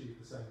basically achieve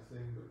the same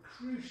thing, but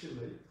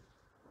crucially,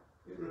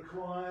 it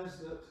requires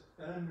that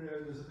an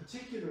embryo, there's a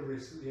particular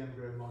risk that the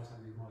embryo might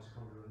have these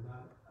mitochondrial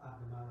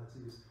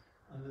abnormalities,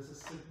 and there's a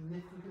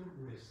significant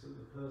risk that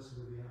the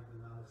person with the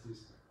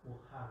abnormalities will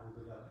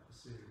develop a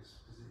serious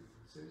disease.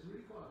 So it's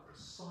really quite a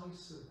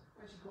precise and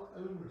actually quite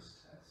onerous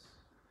test.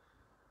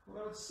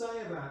 What I would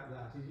say about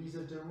that is it is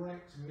a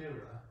direct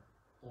mirror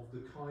of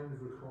the kind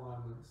of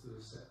requirements that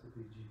are set for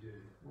PGD,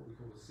 what we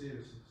call a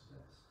seriousness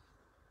test.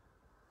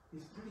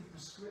 It's pretty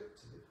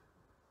prescriptive.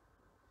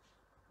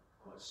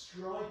 Quite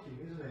striking,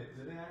 isn't it,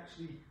 that it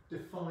actually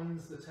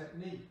defines the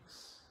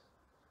techniques.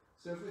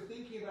 So if we're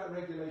thinking about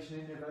regulation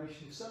and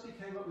innovation, if somebody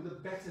came up with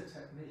a better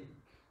technique,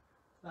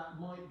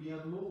 that might be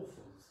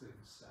unlawful as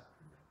things stand.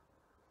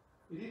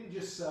 It didn't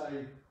just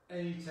say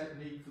any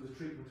technique for the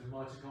treatment of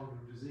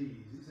mitochondrial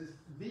disease, it says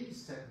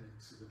these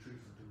techniques for the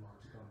treatment of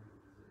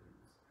mitochondrial disease.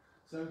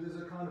 So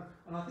there's a kind of,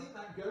 and I think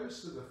that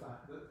goes to the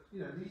fact that, you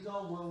know, these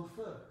are world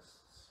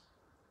firsts.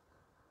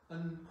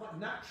 And quite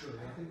naturally,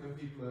 I think when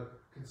people are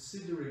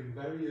considering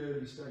very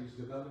early stage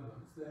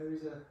developments, there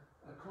is a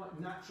quite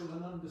natural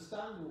and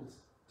understandable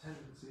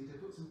tendency to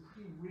put some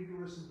pretty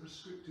rigorous and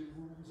prescriptive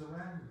rules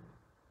around them.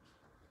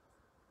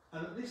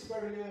 And at this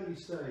very early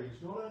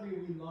stage, not only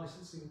are we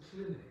licensing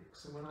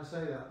clinics, and when I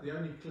say that, the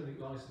only clinic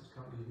licensed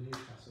company in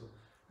Newcastle,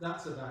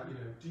 that's about, you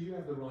know, do you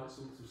have the right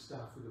sorts of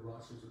staff with the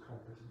right sorts of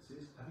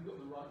competencies? Have you got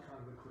the right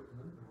kind of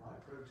equipment, the right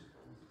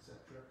protocols,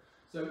 etc.?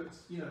 So,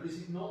 it's, you know, this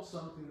is not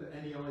something that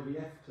any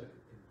IVF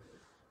clinic can do.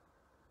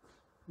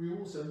 We're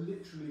also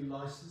literally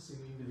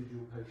licensing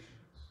individual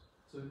patients.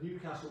 So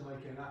Newcastle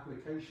make an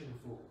application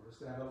for us,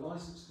 they have a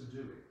license to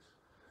do it,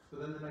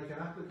 but then they make an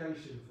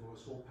application for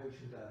us for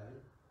patient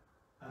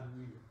A, and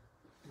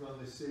we run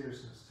this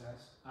seriousness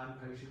test, and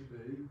patient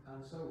B,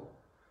 and so on.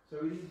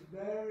 So it is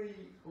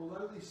very,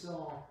 although these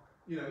are,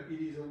 you know, it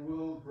is a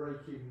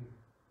world-breaking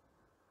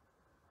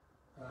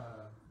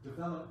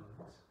development,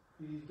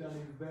 it is done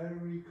in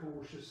very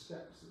cautious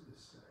steps at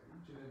this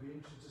stage, and it'll be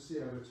interesting to see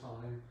over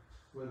time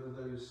whether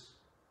those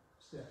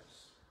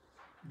steps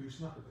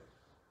loosen up a bit.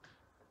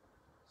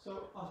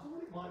 So I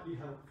thought it might be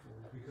helpful,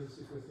 because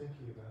if we're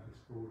thinking about this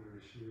broader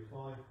issue, if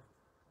I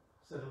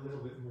said a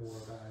little bit more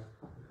about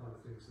the kind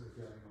of things that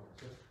are going on.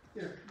 So,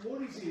 you know,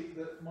 what is it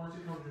that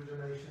mitochondrial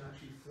donation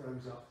actually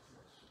throws up to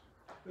us?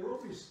 There are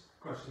obvious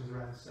questions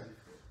around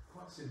safety.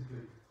 Quite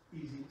simply,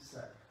 is it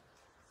safe?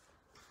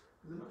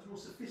 There's a much more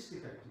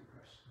sophisticated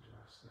question to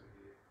ask though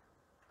here.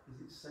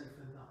 Is it safe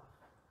enough?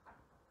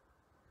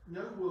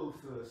 No world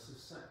firsts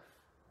are safe.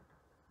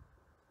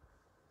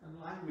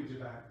 And language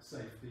about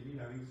safety, you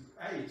know,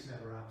 it's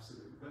never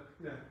absolute, but,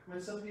 you know,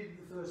 when somebody did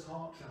the first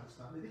heart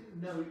transplant, they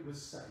didn't know it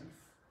was safe.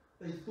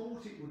 They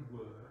thought it would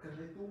work, and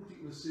they thought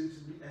it was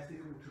suitably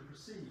ethical to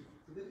proceed,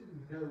 but they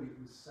didn't know it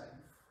was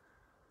safe.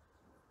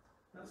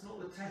 That's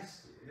not the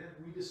test here.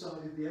 We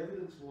decided the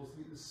evidence was that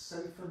it was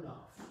safe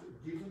enough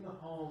that given the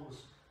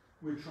harms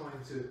we're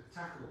trying to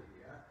tackle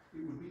here,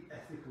 it would be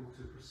ethical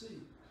to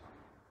proceed.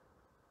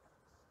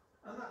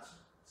 And that's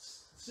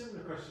similar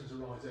questions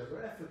arise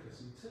over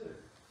efficacy too.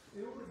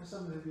 In order for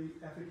something to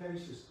be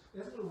efficacious, it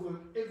hasn't got to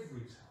work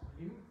every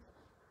time,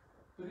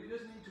 but it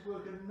does need to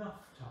work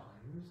enough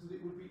times that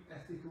it would be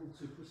ethical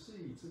to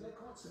proceed. So they're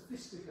quite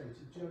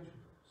sophisticated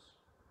judgments.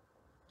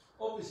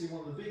 Obviously,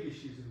 one of the big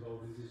issues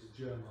involved is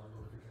germline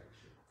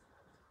modification.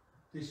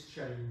 This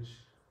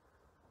change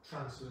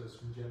transfers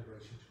from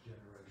generation to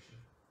generation.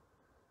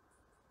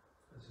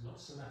 It's not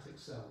somatic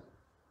cell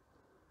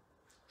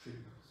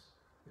treatments.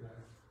 You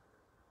know,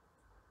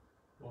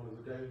 one of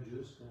the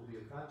dangers or the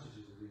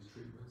advantages of these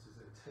treatments is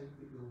they take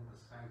the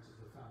illness out of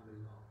the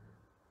family line,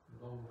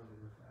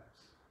 long-running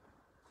effects.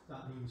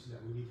 That means, you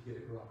know, we need to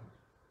get it right.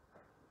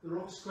 There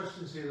are obvious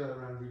questions here though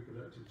around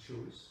reproductive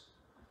choice,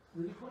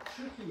 really quite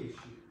tricky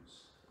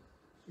issues.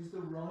 is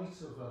the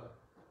right of a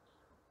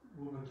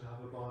woman to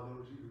have a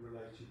biologically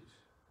related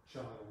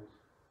child,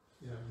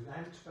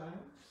 without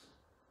bounds.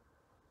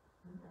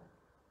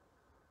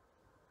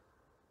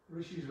 There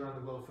are issues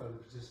around the welfare of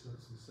the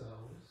participants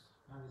themselves.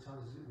 How many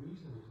times is it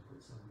reasonable to put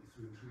somebody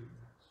through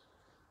treatments?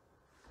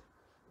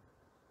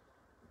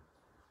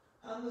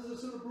 And there's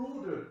a sort of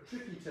broader,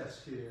 tricky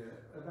test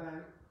here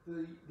about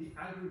the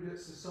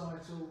aggregate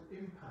societal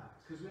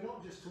impact, because we're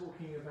not just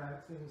talking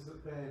about things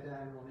that bear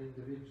down on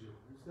individuals.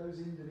 Those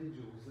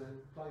individuals then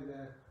play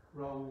their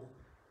role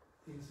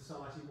in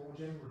society more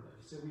generally.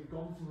 So we've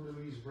gone from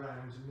Louise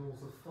Brown to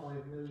north of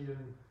 5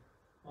 million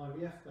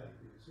IVF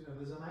babies.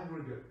 There's an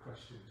aggregate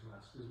question to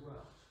ask as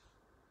well.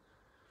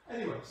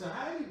 Anyway, so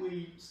how did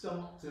we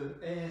start to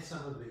air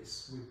some of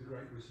this with the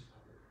Great British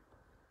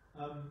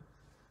public?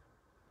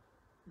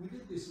 We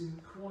did this in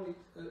quite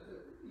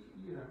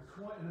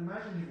an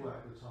imaginative way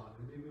at the time.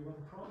 Indeed, we won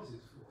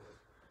prizes for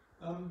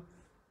it.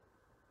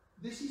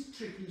 This is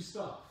tricky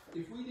stuff.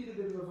 If we did a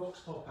bit of a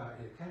vox pop out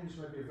here, Cambridge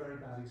may be a very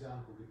bad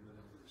example given the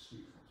number of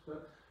students,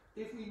 but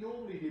if we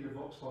normally did a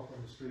vox pop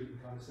on the street and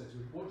kind of said to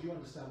them, what do you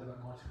understand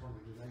about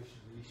mitochondrial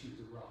donation, the issues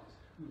arise,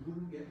 we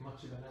wouldn't get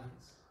much of an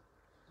answer.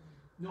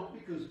 Not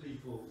because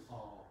people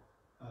are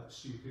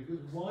stupid,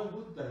 because why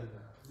would they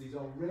know? These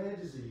are rare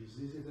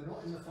diseases. If they're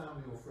not in the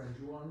family or friends,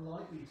 you are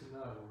unlikely to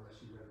know unless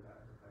you read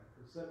about it in the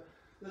paper. So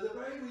there's a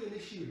very real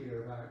issue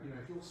here about,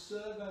 if you're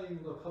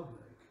surveying the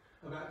public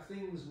about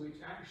things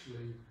which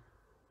actually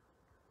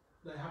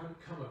they haven't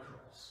come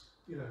across,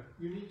 you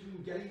need to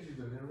engage with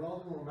them in a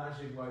rather more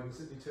imaginative way than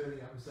simply turning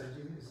up and saying,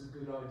 do you think this is a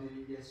good idea,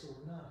 yes or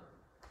no?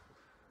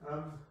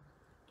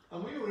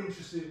 And we were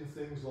interested in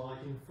things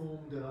like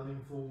informed and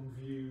uninformed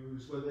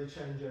views, whether they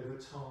change over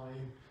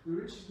time. We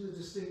were interested in the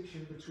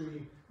distinction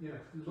between,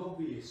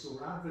 lobbyists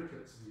or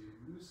advocates'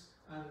 views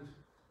and,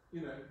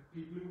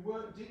 people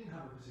who didn't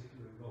have a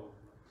particular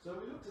involvement. So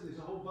we looked at this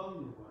a whole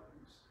bundle of ways.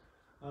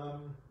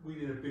 We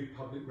did a big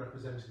public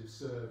representative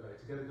survey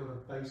to get a kind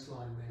of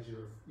baseline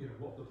measure of,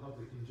 what the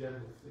public in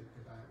general think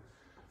about,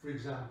 for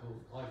example,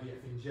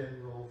 IVF in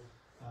general,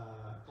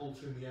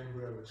 altering the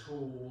embryo at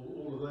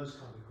all of those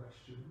kind of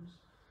questions.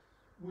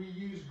 We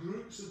use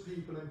groups of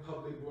people in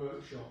public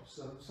workshops.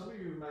 Some of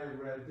you may have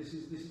read, this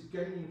is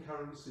gaining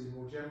currency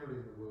more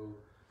generally in the world.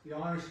 The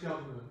Irish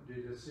government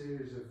did a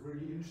series of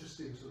really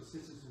interesting sort of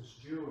citizens'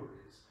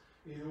 juries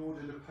in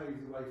order to pave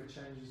the way for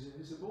changes in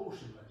its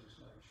abortion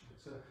legislation.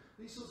 So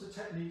these sorts of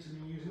techniques have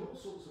been used in all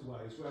sorts of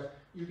ways, where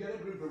you get a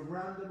group of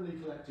randomly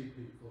collected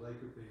people, they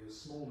could be as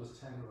small as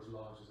 10 or as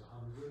large as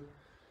 100.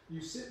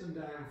 You sit them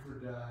down for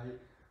a day,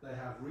 they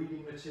have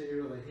reading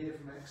material, they hear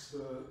from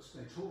experts,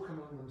 they talk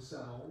among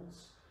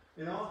themselves.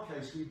 In our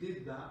case, we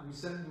did that, we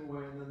sent them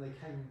away, and then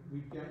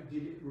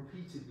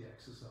repeated the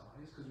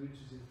exercise, because we're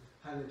interested in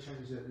how they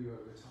change their view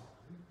over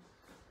time.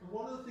 And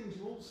one of the things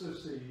you also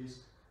see is,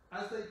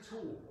 as they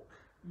talk,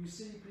 you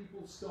see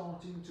people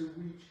starting to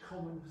reach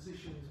common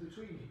positions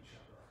between each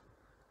other.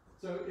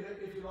 So,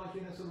 if you like,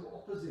 in a sort of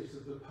opposite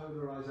of the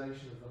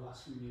polarisation of the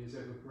last few years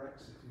over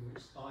Brexit, in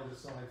which either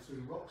side threw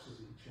rocks at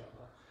each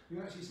other,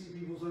 you actually see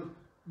people sort of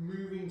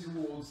moving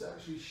towards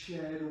actually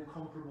shared or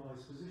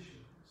compromised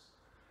positions.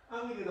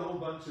 And we did a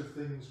whole bunch of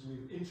things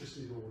with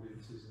interested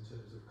audiences in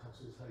terms of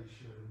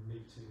consultation,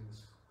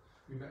 meetings.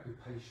 We met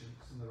with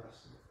patients and the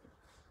rest of it.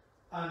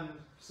 And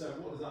so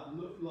what does that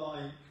look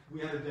like? We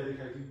had a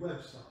dedicated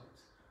website.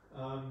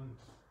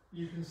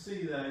 You can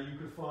see there, you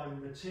could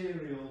find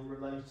material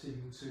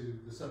relating to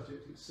the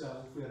subject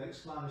itself. We had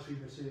explanatory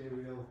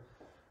material.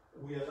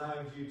 We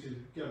allowed you to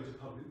go to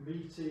public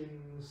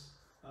meetings.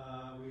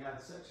 We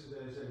had sections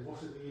there saying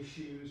what are the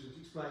issues, which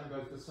explain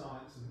both the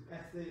science and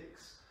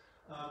ethics.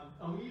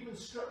 And we even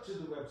structured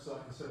the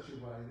website in such a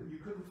way that you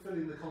couldn't fill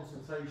in the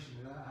consultation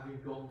without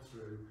having gone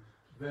through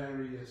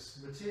various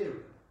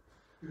material.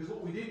 Because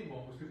what we didn't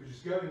want was people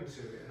just going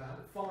to it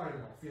and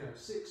firing off,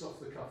 6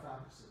 off-the-cuff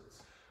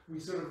answers. We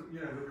sort of,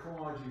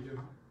 required you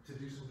to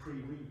do some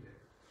pre-reading.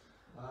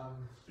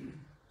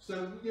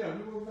 So, we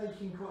were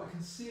making quite a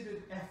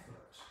considered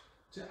effort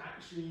to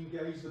actually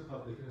engage the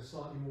public in a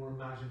slightly more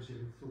imaginative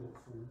and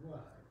thoughtful way.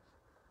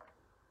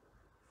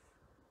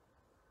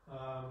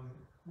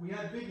 We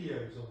had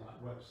videos on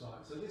that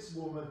website. So this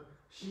woman,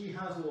 she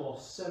has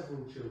lost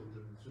several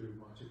children through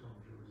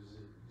mitochondrial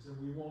disease, and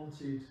we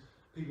wanted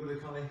people to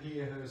kind of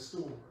hear her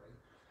story.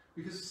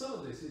 Because some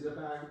of this is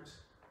about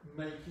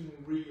making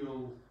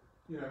real,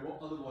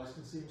 what otherwise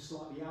can seem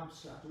slightly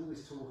abstract. All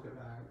this talk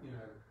about,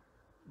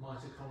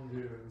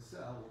 mitochondria and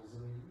cells. I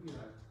mean,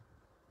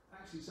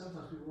 actually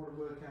sometimes people want to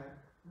work out,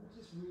 what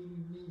does this really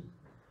mean?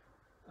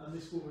 And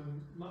this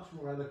woman, much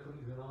more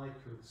eloquently than I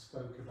could,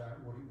 spoke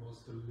about what it was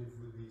to live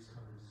with these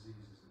kind of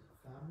diseases in the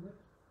family.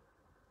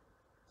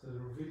 So there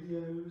were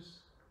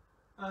videos,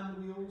 and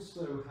we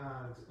also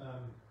had,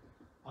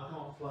 I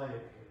can't play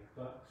it here,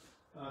 but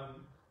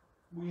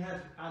we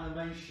had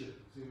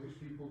animations in which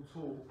people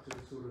talked and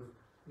sort of,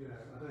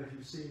 I don't know if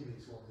you've seen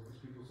these ones, in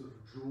which people sort of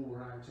draw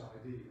out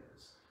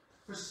ideas.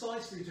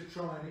 precisely to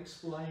try and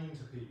explain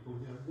to people,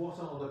 you know, what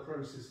are the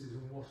processes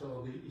and what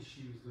are the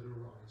issues that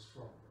arise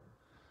from them.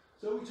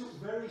 So we took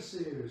very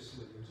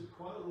seriously and took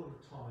quite a lot of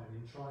time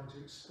in trying to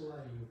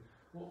explain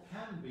what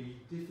can be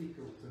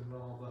difficult and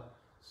rather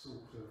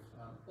sort of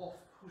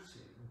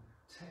off-putting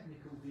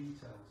technical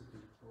detail to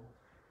people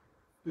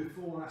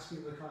before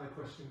asking the kind of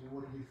question,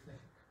 well, what do you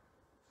think?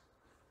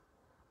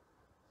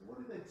 So what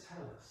did they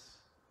tell us?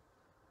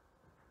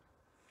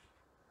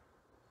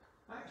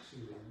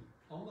 Actually,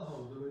 on the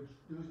whole, there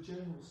was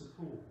general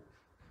support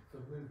for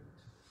movement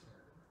in this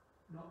area,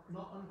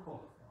 not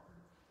unqualified.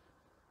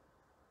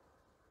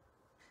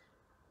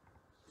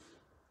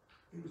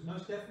 It was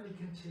most definitely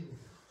contingent.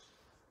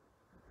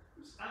 It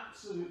was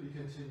absolutely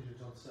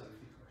contingent on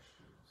safety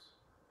questions.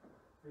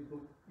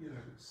 People, you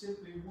know,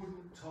 simply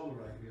wouldn't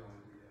tolerate the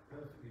idea,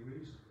 perfectly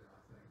reasonably, I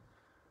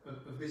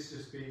think, of this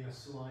just being a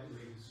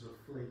slightly sort of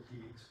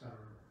flaky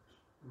experiment.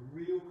 The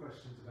real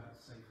questions about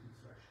safety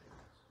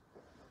thresholds.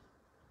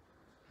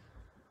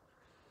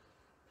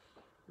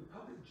 The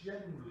public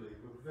generally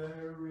were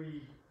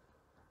very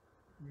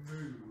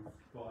moved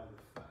by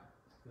the fact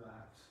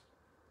that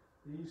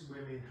these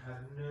women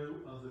had no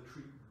other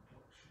treatment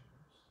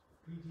options.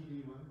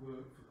 PTD won't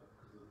work for them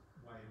because of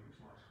the way in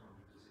which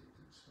mitochondrial disease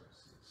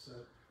expresses. So,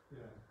 you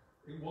know,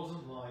 it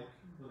wasn't like,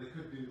 well, they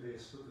could do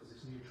this, but there's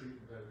this new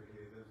treatment over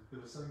here. There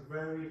was something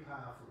very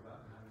powerful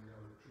about them having no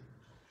other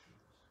treatment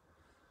options.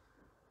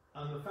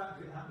 And the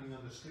fact of it happening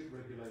under strict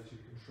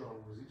regulatory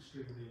control was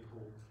extremely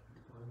important to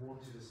people. I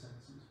wanted a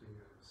sense it was being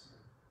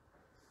overseen.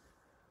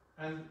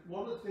 And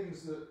one of the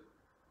things that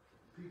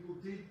people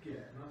did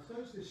get, and I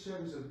suppose this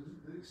shows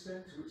the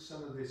extent to which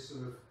some of this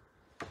sort of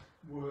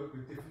work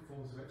with different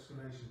forms of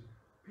explanation,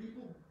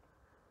 people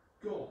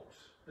got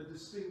a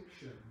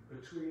distinction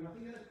between, I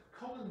think, in a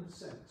common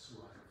sense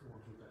way, for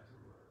want of a better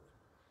word.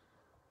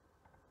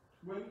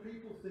 When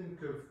people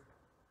think of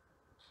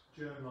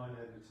germline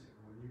editing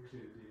or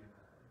nuclear DNA,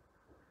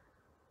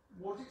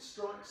 what it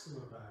strikes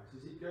them about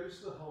is it goes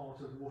to the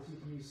heart of what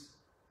it is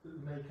that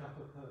make up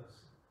a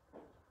person.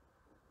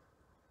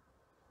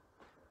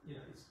 You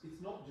know, it's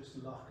not just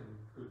luck and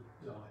good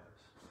diet.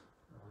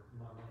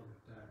 My mother would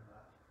doubt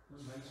that.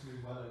 That makes me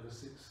well over 6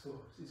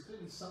 foot. It's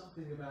clearly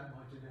something about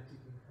my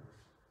genetic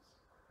inheritance.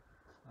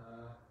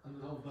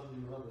 And a whole bundle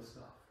of other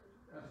stuff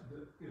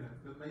that, you know,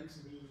 that makes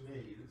me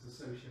me, that's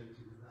associated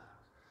with that.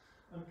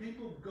 And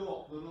people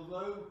got that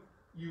although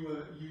you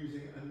were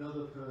using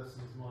another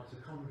person's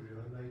mitochondria,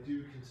 and they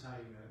do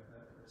contain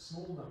a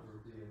small number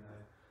of DNA,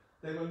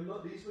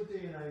 these were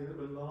DNA that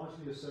were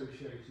largely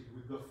associated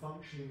with the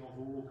functioning of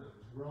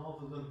organs,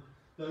 rather than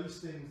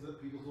those things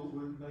that people thought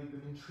made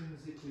them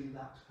intrinsically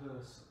that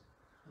person.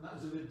 And that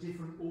was of a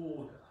different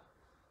order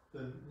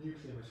than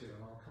nuclear material.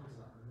 I'll come to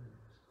that in a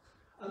minute.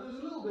 And there was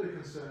a little bit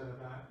of concern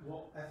about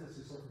what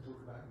ethicists often talk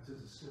about in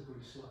terms of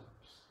slippery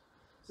slopes.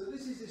 So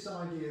this is this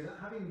idea that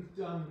having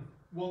done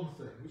one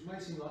thing, which may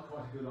seem like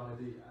quite a good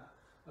idea,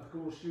 of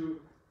course you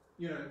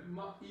know,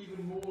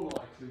 even more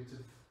likely to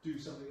do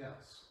something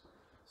else.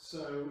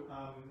 So,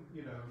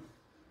 you know,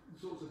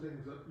 sorts of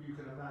things that you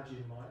can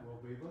imagine might well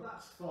be, well,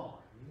 that's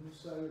fine.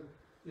 So,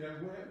 you know,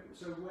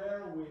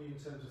 where are we in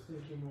terms of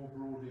thinking more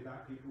broadly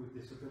about people with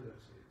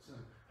disabilities?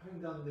 And having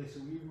done this,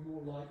 are we even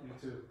more likely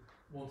to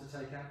want to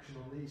take action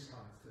on these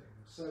kind of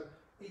things? So,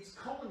 it's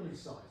commonly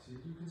cited.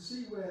 You can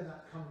see where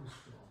that comes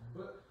from.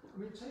 But, I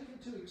mean, taken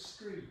to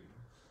extreme,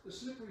 the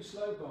slippery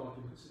slope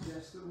argument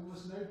suggests that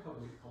almost no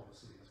public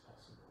policy is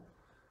possible.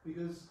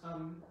 Because,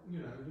 you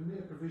know, the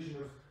mere provision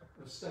of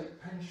state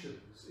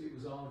pensions, it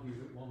was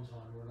argued at one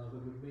time or another,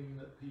 would mean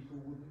that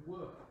people wouldn't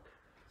work.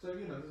 So,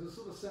 you know, there's a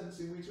sort of sense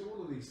in which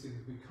all of these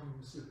things become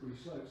slippery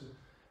slopes. And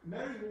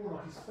Mary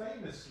Warnock is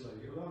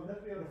famously, although I've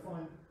never been able to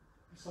find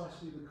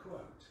precisely the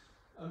quote,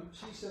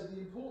 she said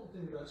the important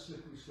thing about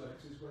slippery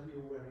slopes is whether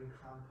you're wearing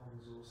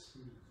crampons or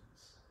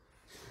skis.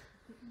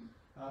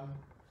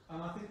 And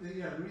I think that,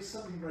 yeah, there is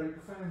something very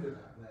profound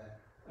about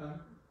there.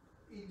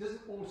 It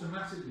doesn't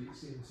automatically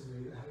seem to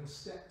me that having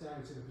stepped out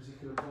in a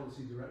particular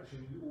policy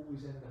direction, you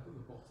always end up at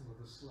the bottom of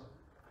the slope.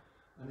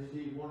 And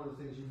indeed, one of the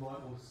things you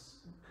might want to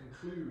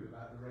conclude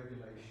about the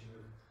regulation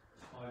of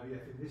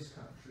IVF in this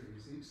country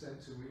is the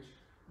extent to which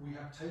we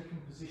have taken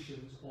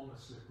positions on a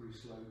slippery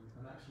slope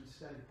and actually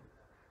stayed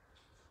there.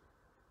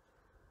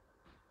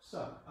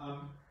 So, I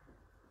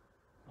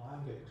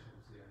am getting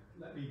towards the end.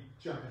 Let me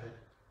jump ahead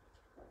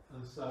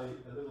and say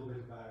a little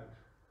bit about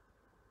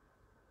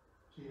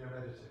genome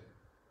editing.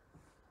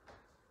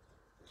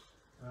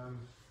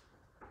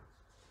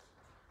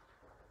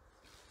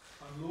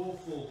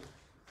 Unlawful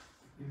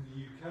in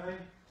the UK,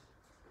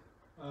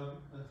 and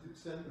to the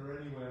extent they're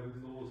anywhere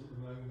with laws at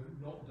the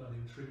moment not done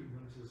in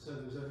treatment. As I said,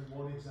 there's only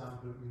one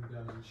example of being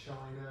done in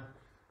China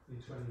in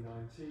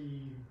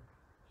 2019.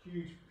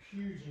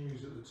 Huge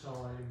news at the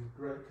time,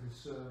 great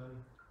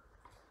concern.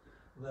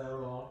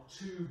 There are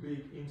 2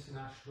 big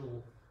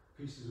international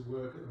pieces of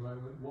work at the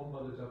moment, one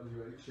by the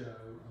WHO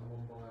and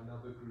one by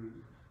another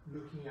group,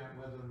 looking at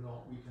whether or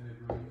not we can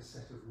agree a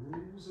set of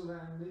rules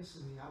around this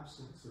in the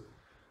absence of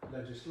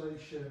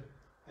legislation,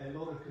 a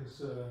lot of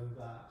concern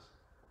that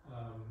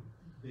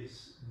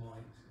this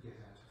might get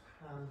out of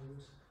hand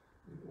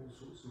in all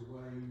sorts of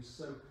ways.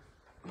 So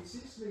it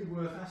seems to me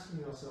worth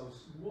asking ourselves,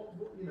 so what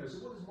does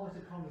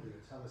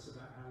mitochondria tell us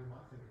about how we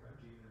might think about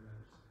genome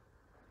editing?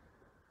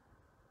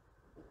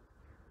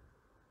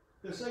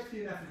 The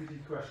safety and efficacy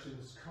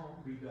questions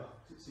can't be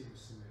ducked, it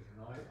seems to me,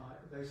 and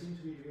they seem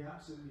to me to be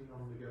absolutely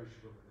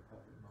non-negotiable in the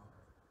public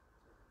mind.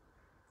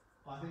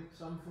 I think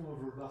some form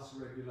of robust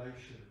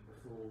regulation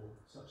before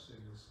such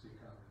things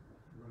become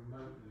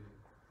remotely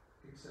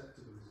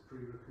acceptable is a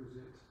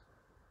prerequisite.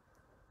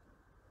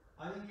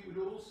 I think it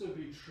would also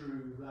be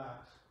true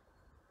that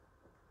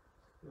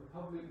the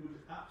public would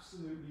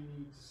absolutely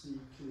need to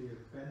see clear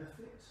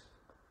benefit.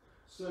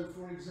 So,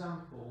 for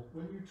example,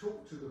 when you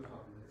talk to the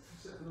public,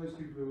 except for those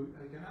people who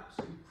make an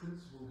absolutely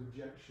principled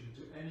objection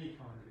to any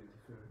kind of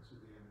interference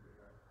with the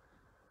embryo,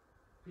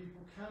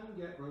 people can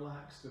get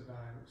relaxed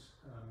about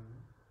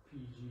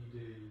PGD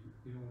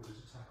in order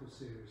to tackle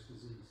serious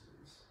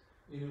diseases,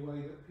 in a way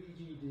that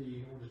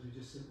PGD, in order to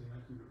just simply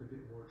make you look a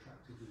bit more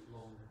attractive with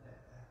long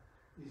hair,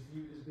 is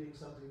viewed as being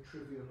something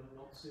trivial and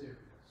not serious.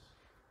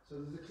 So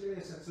there's a clear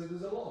sense, so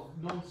there's a lot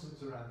of nonsense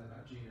around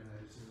about genome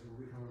editing that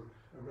will become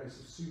a race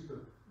of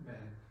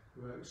supermen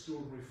who are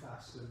extraordinarily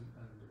fast and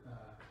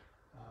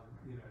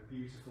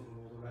beautiful and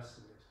all the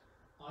rest of it.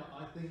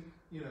 I think,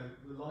 the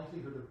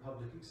likelihood of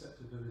public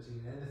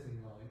acceptability in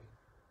anything like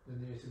the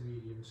near to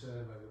medium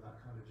term over that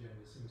kind of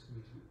journey seems to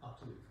me to be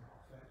utterly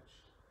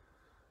far-fetched.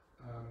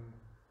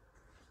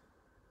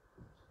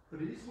 But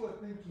it is worth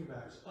thinking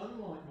about.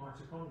 Unlike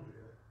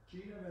mitochondria,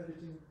 genome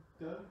editing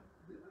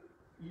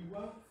you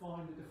won't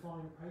find a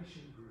defined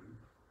patient group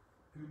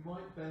who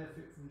might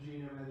benefit from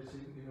genome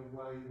editing in a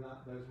way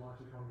that those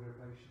mitochondria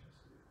patients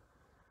do.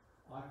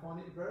 I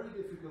find it very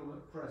difficult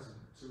at present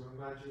to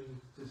imagine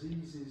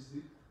diseases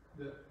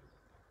that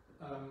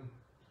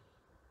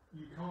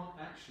you can't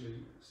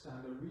actually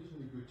stand a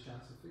reasonably good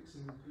chance of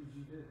fixing with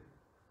PGD.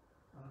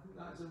 And I think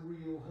that's a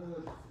real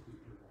hurdle for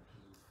people who want to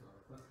move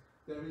further.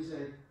 There is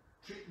a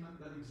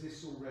treatment that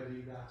exists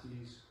already that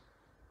is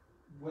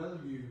well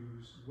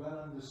used,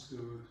 well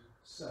understood,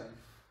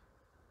 safe.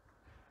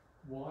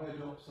 Why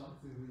adopt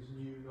something that is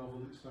new,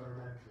 novel,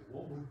 experimental?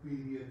 What would be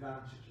the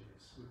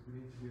advantages? Would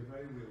need to be a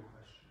very real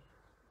question.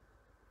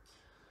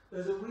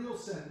 There's a real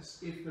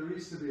sense, if there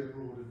is to be a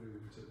broader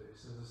move to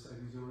this, as I say,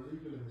 these are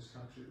illegal in this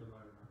country at the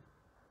moment,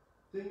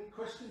 then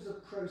questions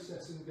of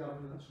process and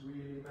governance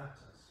really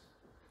matters.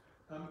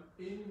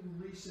 In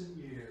recent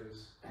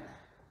years,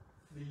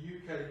 the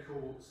UK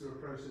courts, through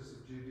a process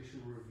of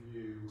judicial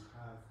review,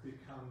 have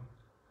become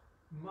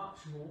much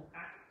more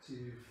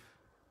active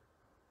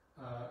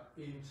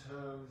in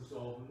terms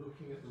of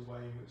looking at the way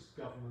in which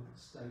government and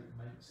state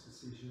makes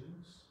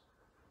decisions,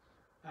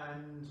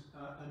 and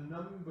a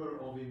number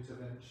of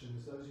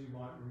interventions. Those of you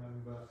might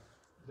remember,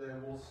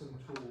 there was some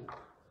talk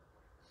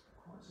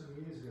quite some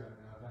years ago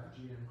now about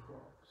GM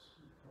crops.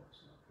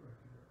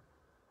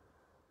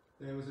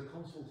 There was a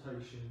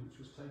consultation which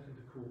was taken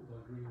to court by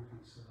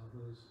Greenpeace and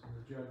others, and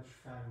the judge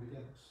found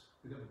against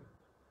the government.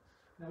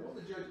 Now, what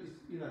the judge is,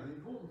 the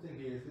important thing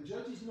here is the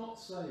judge is not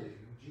saying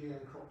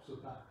GM crops are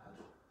bad.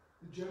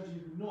 The judge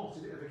is not,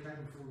 if it ever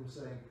came from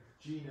saying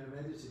genome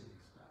editing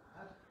is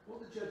bad. What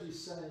the judge is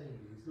saying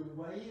is the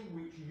way in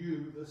which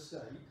you, the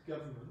state,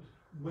 government,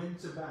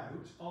 went about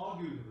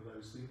arguing for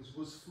those things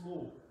was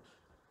flawed.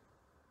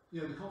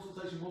 The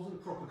consultation wasn't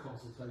a proper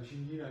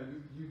consultation. You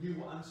knew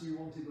what answer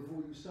you wanted before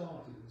you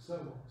started, and so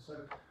on.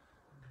 So,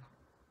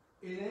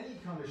 in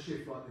any kind of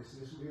shift like this,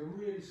 and this will be a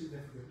really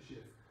significant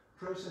shift,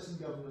 process and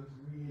government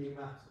really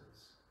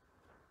matters.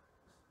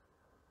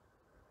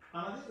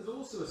 And I think there's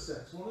also a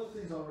sense, one of the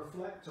things I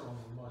reflect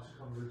on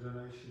mitochondrial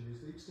donation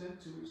is the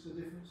extent to which the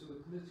different sort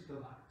of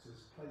political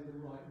actors play the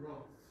right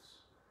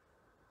roles.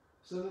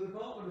 So the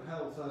Department of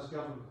Health as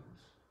government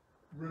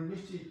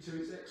remitted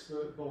to its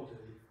expert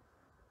body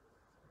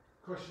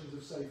questions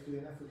of safety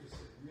and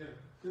efficacy.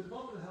 The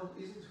Department of Health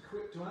isn't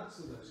equipped to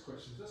answer those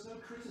questions. That's no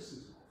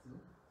criticism of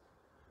them.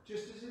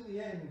 Just as in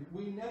the end,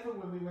 we never,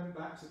 when we went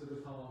back to the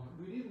department,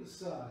 we didn't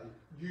say,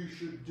 you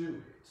should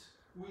do it.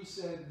 We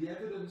said, the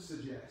evidence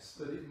suggests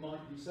that it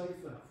might be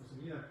safe enough for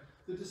something.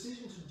 The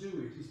decision to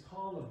do it is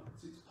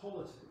Parliament's, it's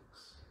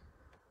politics.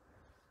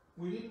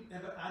 We didn't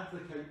ever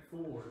advocate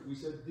for it. We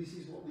said, this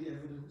is what the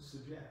evidence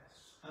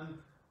suggests. And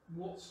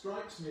what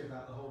strikes me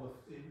about the whole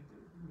of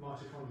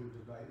mitochondrial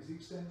debate is the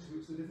extent to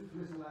which the different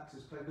political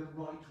actors played the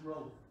right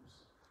roles.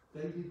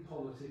 They did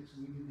politics,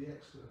 we did the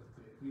expert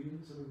bit. We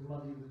didn't sort of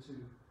muddy the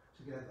two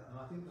together, and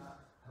I think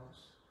that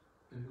helps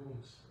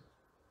enormously.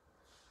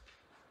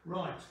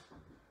 Right,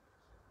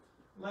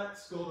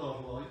 let's, God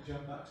of light,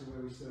 jump back to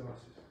where we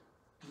started,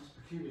 which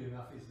peculiar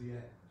enough is the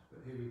end,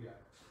 but here we go.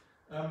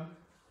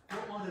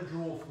 What might I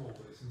draw from all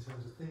this in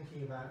terms of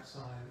thinking about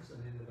science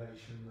and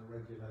innovation and the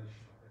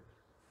regulation of it?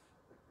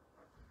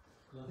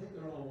 Because I think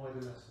there are wider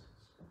lessons.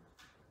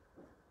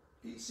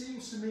 It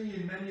seems to me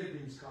in many of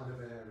these kind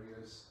of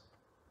areas,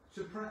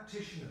 to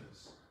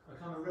practitioners, a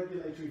kind of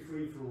regulatory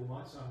free-for-all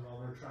might sound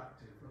rather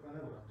attractive. Look, I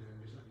know what I'm doing,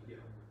 just let me get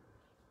on with it.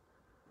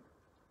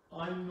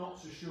 I'm not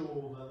so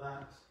sure that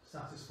that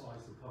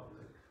satisfies the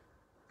public.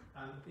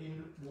 And in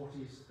what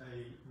is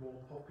a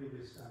more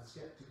populist and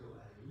sceptical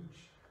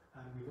age,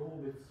 and we've all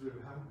lived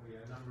through, haven't we,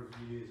 a number of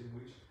years in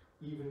which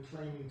even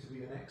claiming to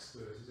be an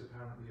expert is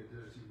apparently a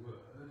dirty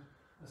word,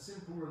 a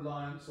simple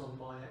reliance on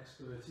my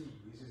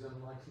expertise is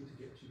unlikely to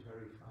get you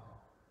very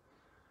far.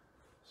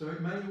 So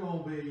it may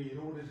well be,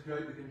 in order to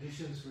create the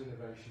conditions for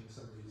innovation in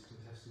some of these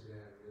contested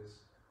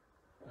areas,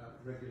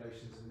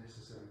 regulation is a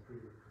necessary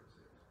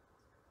prerequisite.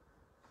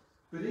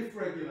 But if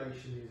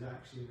regulation is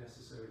actually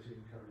necessary to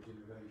encourage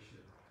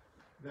innovation,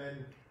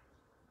 then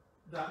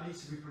that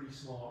needs to be pretty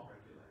smart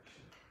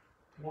regulation.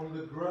 One of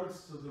the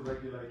growths of the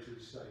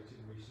regulatory state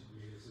in recent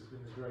years has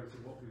been the growth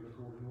of what we would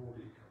call an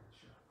audit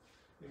culture,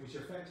 in which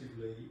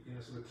effectively, in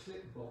a sort of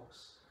tick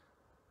box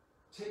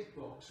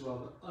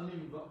rather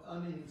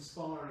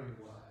uninspiring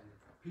way,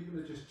 people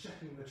are just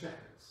checking the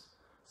checkers.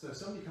 So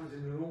somebody comes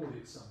in and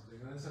audits something,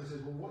 and then somebody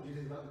says, well, what do you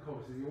think about the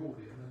quality of the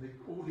audit? And then they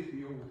audit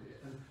the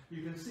audit, and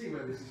you can see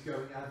where this is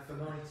going ad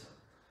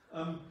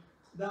infinitum.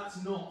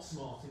 That's not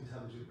smart,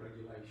 intelligent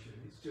regulation.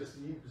 It's just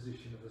the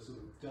imposition of a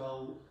sort of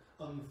dull,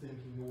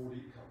 unthinking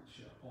audit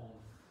culture on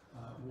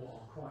what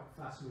are quite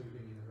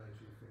fast-moving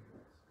innovatory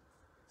fields.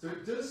 So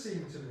it does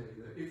seem to me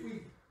that if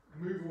we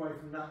move away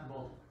from that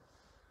model,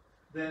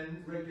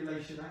 then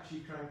regulation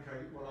actually can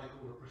create what I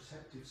call a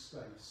protective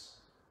space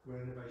where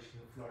innovation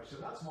can flourish.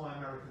 So that's my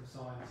American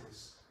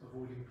scientists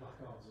avoiding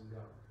placards and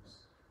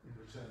guns in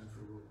return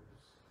for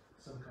rules,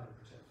 some kind of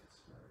protected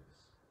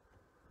space.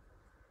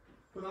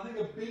 But I think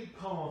a big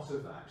part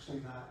of actually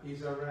that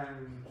is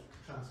around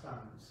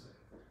transparency.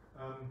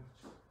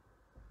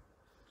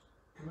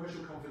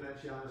 Commercial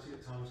confidentiality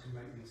at times can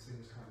make these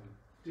things kind of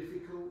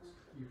difficult.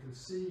 You can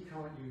see,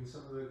 can't you, in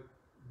some of the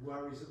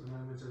worries at the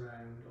moment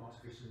around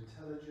artificial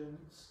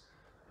intelligence.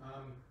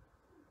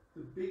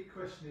 The big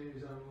question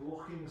is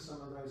unlocking some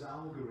of those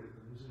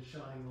algorithms and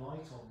shining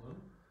light on them,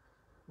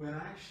 when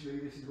actually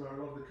this is where a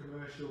lot of the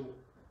commercial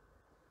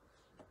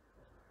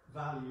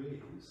value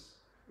is,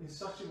 in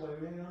such a way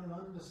we don't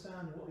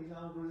understand what these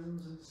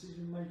algorithms and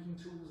decision-making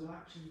tools are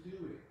actually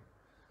doing.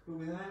 But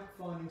without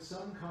finding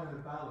some kind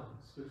of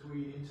balance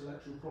between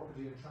intellectual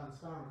property and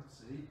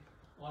transparency,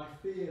 I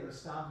fear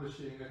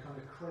establishing a kind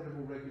of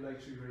credible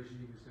regulatory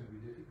regime is going to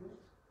be difficult.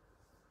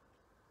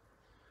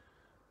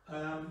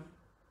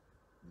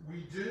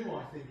 We do,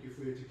 I think, if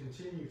we're to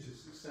continue to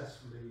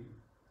successfully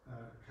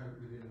cope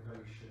with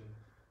innovation,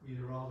 need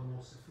a rather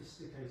more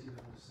sophisticated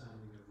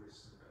understanding of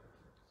risks and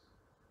benefits.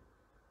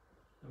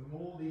 The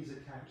more these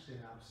are couched in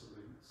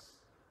absolutes,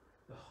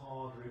 the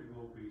harder it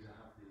will be to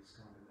have these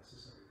kind of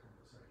necessary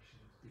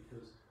conversations,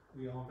 because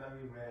we are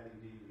very rarely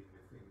dealing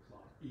with things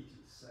like, it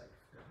is safe,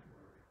 don't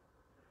worry.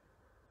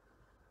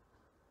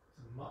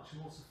 It's a much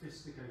more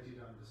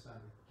sophisticated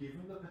understanding.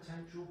 Given the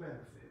potential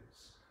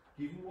benefits,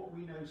 given what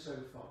we know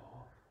so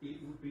far, it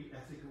would be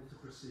ethical to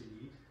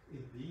proceed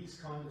in these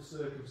kind of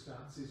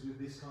circumstances with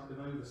this kind of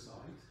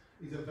oversight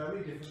is a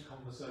very different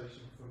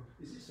conversation from,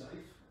 is it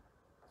safe?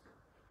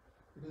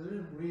 Because it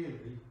isn't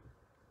really,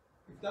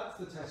 if that's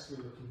the test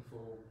we're looking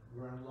for,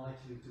 we're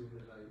unlikely to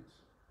innovate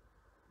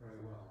very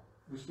well.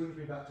 Which brings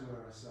me back to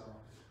where I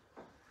started.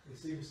 It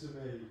seems to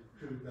me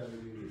true there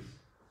is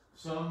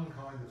some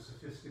kind of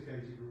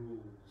sophisticated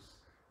rules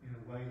in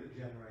a way that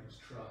generates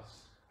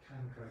trust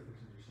can create the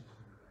conditions for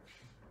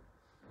innovation.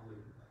 I'll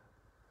leave it there.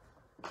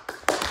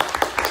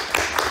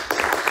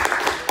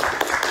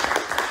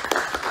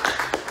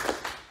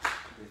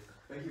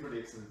 Thank you for the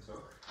excellent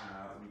talk.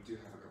 We do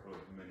have a couple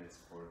of minutes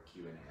for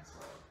Q&A as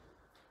well.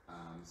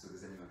 So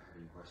does anyone have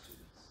any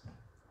questions?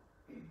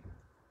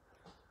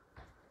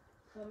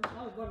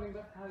 I was wondering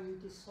about how you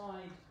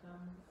decide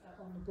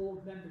on the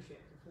board membership,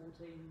 the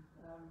 14,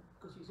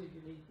 because you said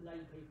you need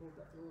lay people,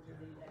 but you also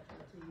need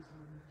expertise,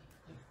 and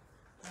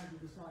how do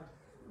you decide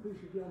who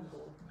should be on the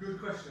board? Good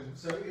question.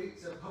 So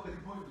it's a public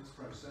appointments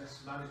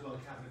process managed by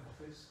the Cabinet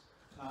Office.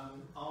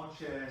 Our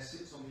chair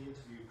sits on the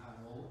interview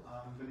panel,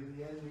 but in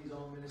the end these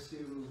are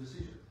ministerial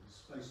decisions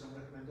based on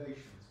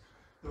recommendations.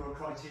 There are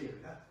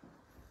criteria,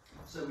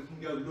 so we can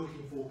go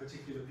looking for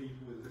particular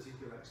people with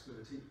particular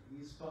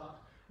expertise,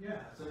 but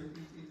yeah, so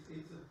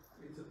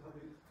it's a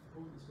public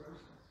appointments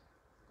process.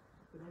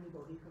 But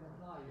anybody can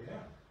apply.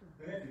 Yeah,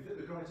 if you fit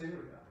the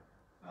criteria.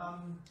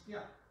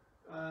 Yeah,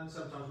 and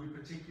sometimes we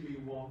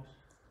particularly want,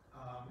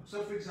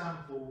 so for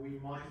example, we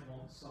might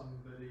want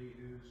somebody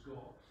who's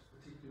got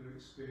particular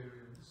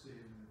experience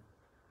in,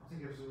 I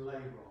think of some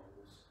lay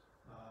roles.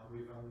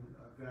 We've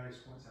at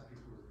various points had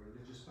people with a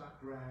religious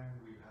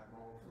background, we've had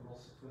moral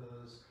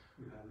philosophers,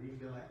 we've had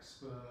legal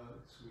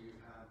experts, we've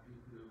had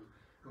people who've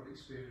got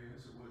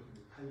experience of working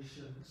with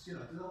patients, you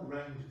know, there's a whole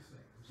range of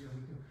things. You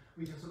know,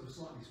 we can sort of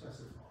slightly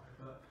specify,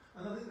 but,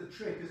 and I think the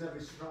trick is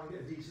ever is to try and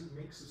get a decent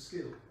mix of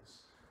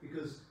skills,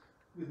 because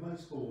with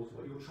most boards,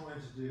 what you're trying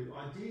to do,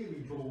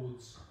 ideally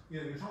boards, you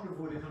know, you're trying to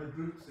avoid a kind of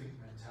groupthink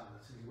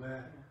mentality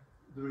where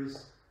there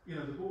is, you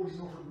know, the board is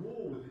not at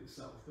war with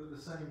itself, but at the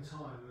same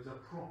time there's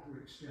a proper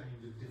exchange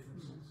of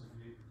different sorts of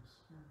views.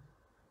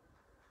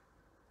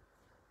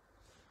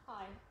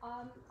 Hi,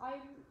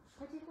 I'm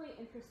particularly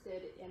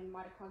interested in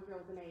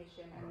mitochondrial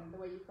donation and the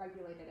way you've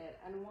regulated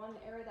it. And one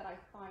area that I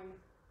find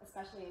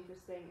especially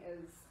interesting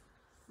is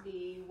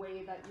the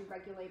way that you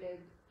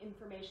regulated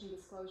information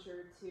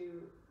disclosure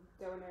to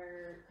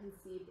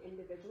donor-conceived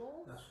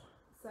individuals. That's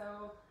right.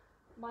 So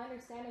my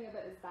understanding of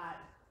it is that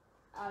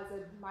as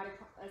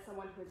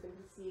someone who has been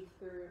conceived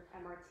through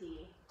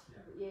MRT,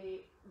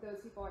 those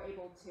people are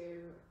able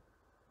to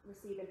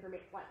receive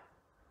information,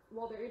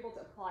 they're able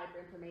to apply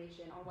for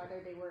information on whether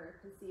they were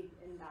conceived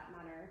in that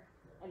manner,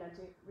 and then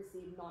to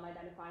receive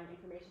non-identifying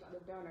information about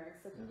the donor.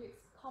 So can you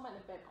comment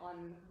a bit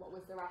on what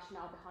was the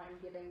rationale behind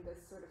giving this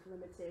sort of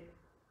limited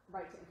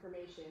right to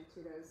information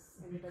to those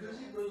individuals? Because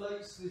it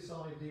relates to this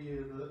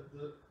idea that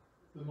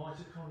the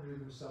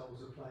mitochondria themselves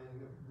are playing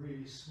a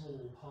really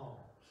small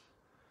part.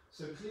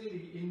 So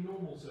clearly, in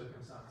normal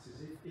circumstances,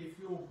 if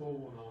you're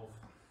born of,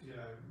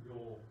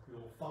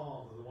 your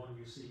father, the one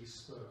you see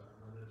sperm,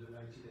 and a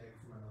donated egg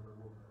from another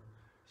woman,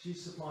 she's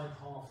supplied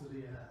half the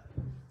DNA.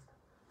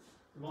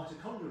 The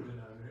mitochondrial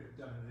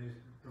donor is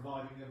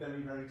providing a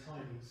very, very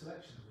tiny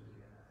selection of the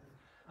DNA.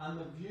 And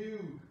the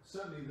view,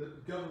 certainly,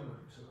 that the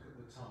government took at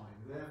the time,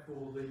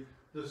 therefore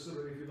the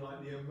sort of, if you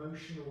like, the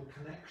emotional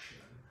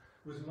connection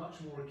was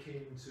much more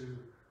akin to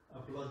a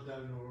blood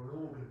donor or an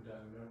organ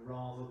donor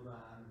rather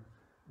than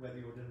whether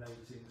you're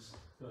donating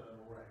sperm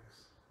or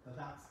eggs. And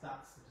that's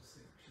the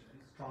distinction.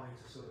 It's trying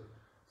to sort of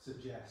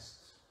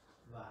suggest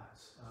that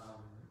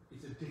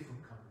it's a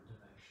different kind of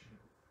donation.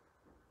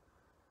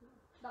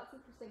 That's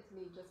interesting to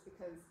me just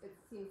because it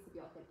seems to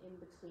be like an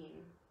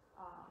in-between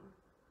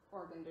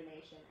organ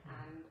donation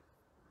and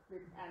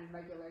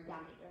regular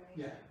gamete donation.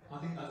 Yeah, I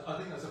think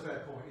that's a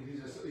fair point.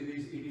 It is a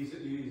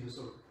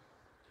sort of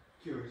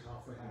curious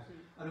halfway house.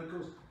 And of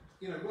course,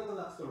 whether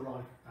that's the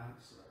right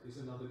answer is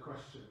another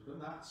question.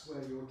 But that's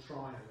where you're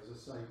trying, as I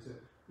say,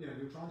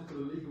 you're trying to put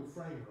a legal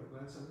framework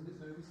where something that's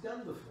nobody's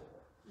done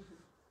before.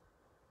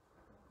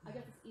 I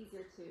guess it's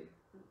easier to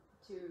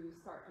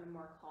start on a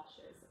more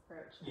cautious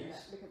approach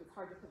because it's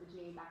hard to put the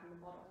genie back in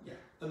the bottle.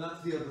 Yeah, and that's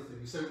the other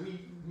thing. So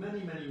we,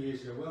 many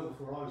years ago, well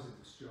before I was in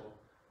this job,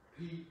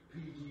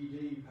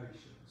 PGD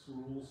patients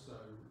were also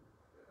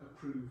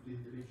approved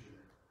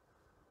individually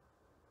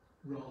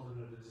rather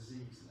than at a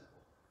disease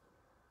level.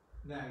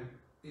 Now,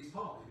 it's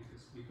partly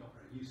because we got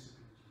very used to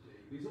PGD,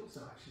 but it's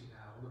also actually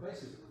now, on the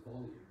basis of the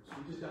volumes,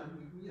 we just don't,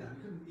 we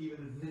couldn't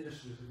even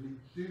administratively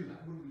do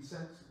that, wouldn't be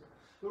sensible.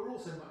 But we're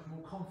also much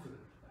more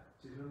confident about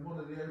it, and one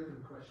of the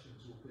open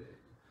questions will be,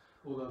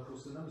 although of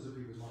course the numbers of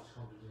people with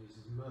mitochondrial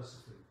disease is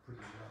mercifully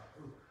pretty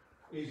low,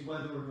 is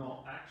whether or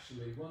not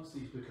actually, once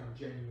these become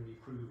genuinely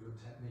proven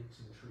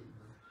techniques in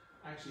treatment,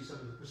 actually some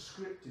of the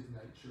prescriptive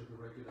nature of the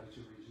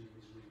regulatory regime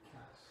is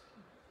recast.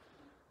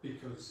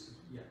 Because,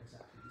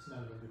 exactly, it's no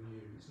longer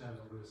new, it's no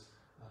longer as,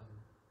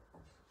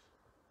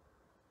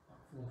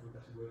 for want of a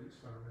better word,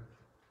 experimental.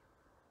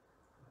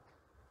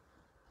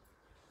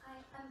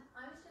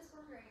 I was just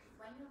wondering,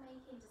 when you're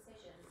making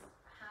decisions,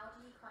 how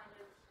do you kind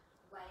of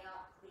weigh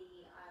up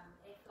the,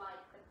 if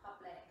like the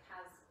public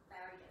has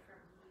very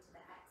different view to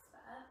the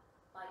expert,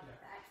 like if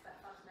the expert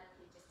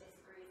fundamentally just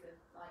disagrees with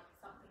like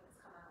something that's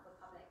come out of the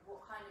public,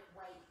 what kind of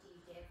weight do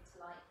you give to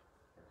like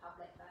the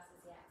public versus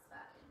the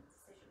expert in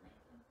decision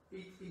making?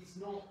 It's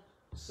not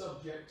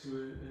subject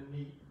to a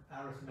neat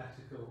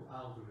arithmetical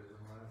algorithm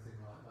or anything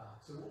like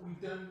that. So what we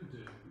don't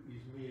do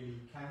is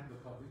merely count the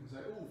public and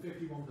say, oh,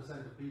 51%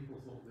 of people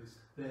thought this,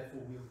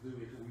 therefore we'll do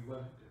it or we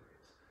won't do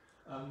it.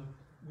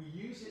 We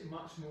use it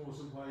much more as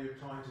a way of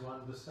trying to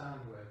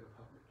understand where the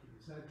public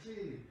is. Now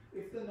clearly,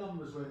 if the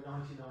numbers were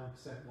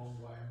 99%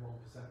 one way and 1%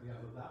 the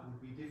other, that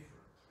would be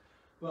different.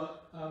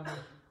 But,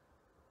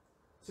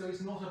 so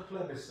it's not a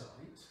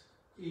plebiscite.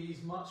 It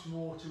is much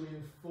more to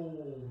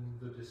inform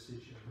the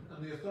decision,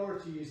 and the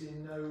authority is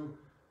in no,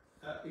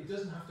 it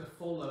doesn't have to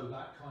follow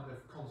that kind of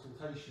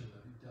consultation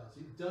that it does.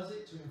 It does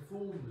it to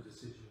inform the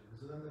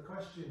decisions, and then the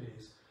question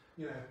is,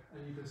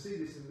 and you can see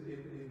this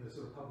in the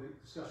sort of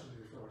public discussion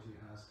the authority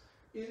has,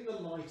 in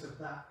the light of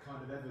that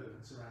kind of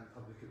evidence around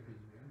public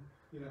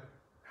opinion,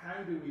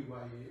 how do we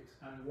weigh it,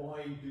 and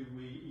why do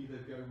we either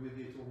go with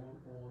it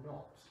or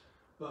not?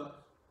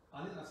 But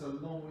I think that's a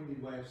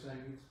long-winded way of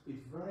saying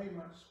it's very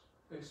much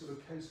a sort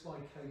of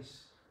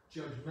case-by-case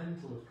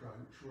judgmental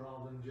approach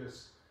rather than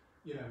just,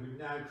 we've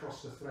now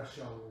crossed a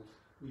threshold,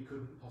 we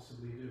couldn't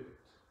possibly do it.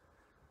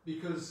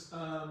 Because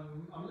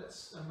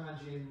let's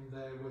imagine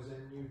there was a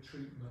new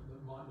treatment that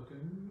might look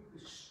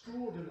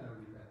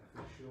extraordinarily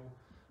beneficial.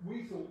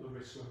 We thought the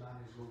risks were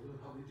manageable, but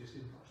the public just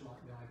didn't much like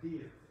the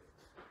idea of it.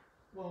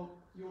 Well,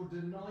 you're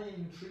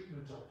denying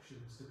treatment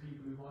options to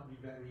people who might be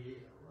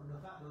very ill, and the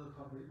fact that the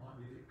public might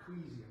be a bit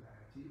queasy about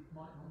it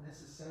might not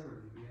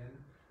necessarily be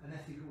an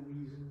ethical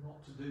reason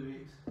not to do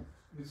it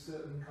with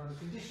certain kind of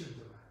conditions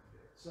around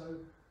it.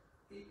 So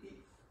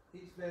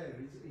it's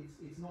varied,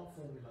 it's not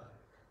formulaic.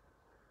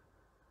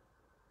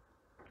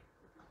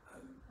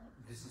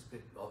 This is a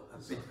bit of a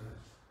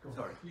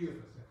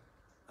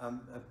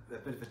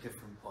bit of a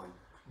different point.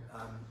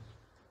 Yeah.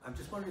 I'm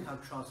just wondering how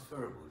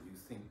transferable you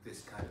think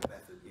this kind of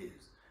method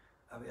is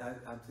I mean,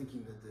 I'm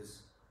thinking that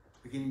there's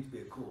beginning to be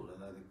a call,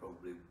 and I think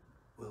probably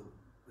will,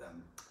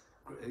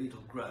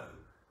 it'll grow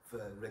for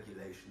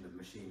regulation of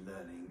machine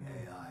learning,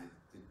 AI,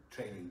 the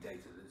training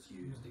data that's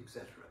used,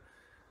 etc.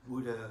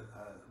 Would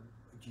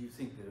do you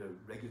think that a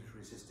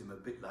regulatory system a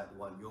bit like the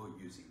one you're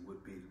using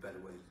would be the better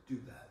way to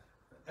do that?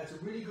 That's a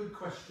really good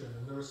question,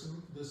 and there's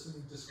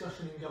some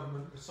discussion in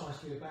government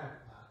precisely about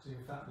that. In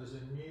fact, there's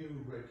a new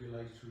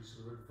regulatory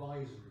sort of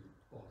advisory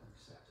body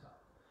set up,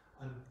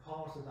 and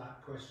part of that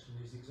question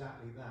is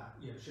exactly that.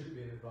 You know, should it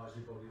be an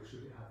advisory body or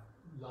should it have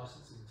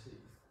licensing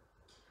teeth?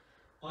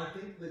 I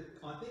think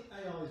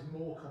AI is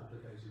more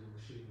complicated than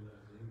machine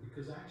learning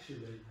because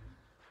actually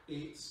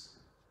it's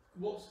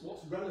what's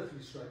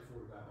relatively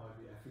straightforward about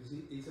IVF is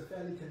it's a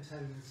fairly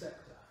contained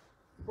sector.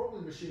 The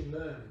problem with machine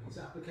learning is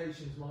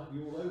applications might be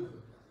all over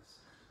the place.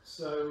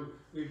 So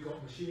we've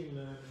got machine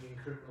learning in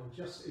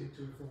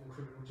to inform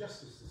criminal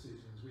justice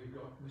decisions. We've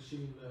got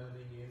machine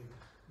learning in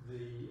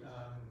the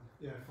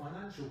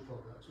financial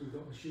products. We've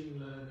got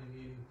machine learning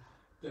in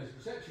data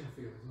protection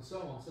fields and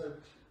so on. So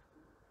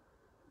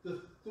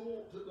the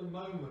thought at the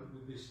moment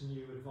with this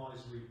new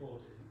advisory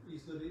body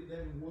is that it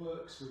then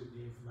works with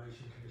the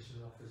Information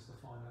Commission Office, the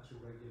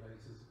financial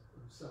regulators,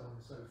 and so on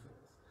and so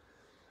forth.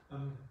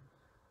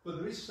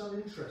 But there is some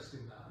interest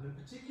in that, and in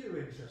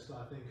particular interest,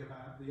 I think,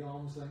 about the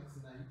arm's length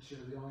nature,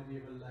 the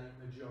idea of a lay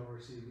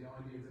majority, the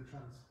idea of the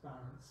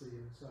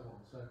transparency, and so on.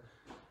 So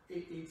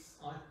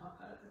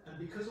and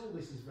because all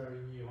this is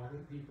very new, I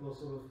think people are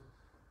sort of,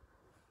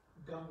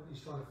 government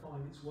is trying to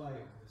find its way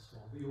on this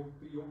one.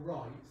 But you're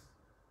right.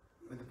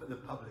 I mean,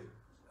 the public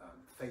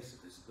face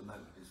of this at the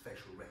moment is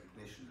facial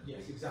recognition. And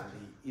yes,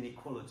 exactly. The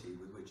inequality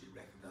with which it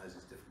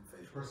recognises different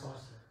facial.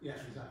 Precisely.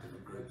 Yes, exactly.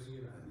 Groups.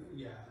 And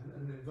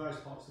in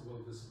various parts of the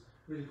world, there's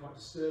really quite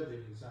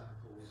disturbing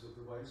examples of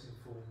the way it's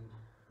informed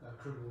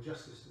criminal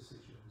justice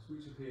decisions,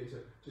 which appear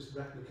to just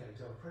replicate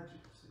our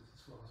prejudices,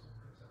 as far as one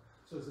can tell.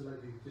 So, as a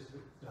lady just a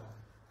bit down.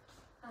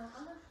 I'm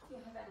not sure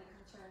if you have any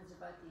concerns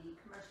about the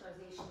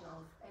commercialisation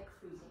of egg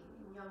freezing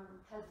in young,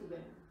 healthy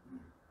women.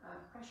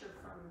 Pressure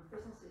from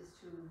businesses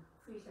to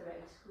freeze their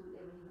eggs, who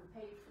they will even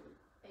pay for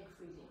egg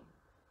freezing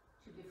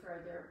to defer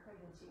their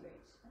pregnancy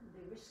rate, and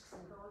the risks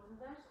involved in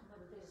that, and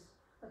whether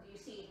you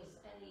see it as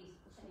anything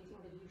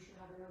that you should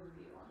have an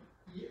overview on.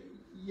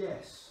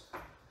 Yes,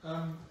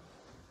 and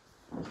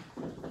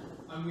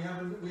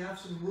we have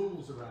some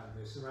rules around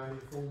this, around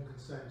informed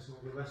consent and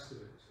all the rest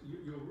of it.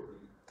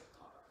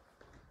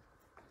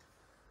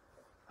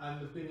 And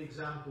there have been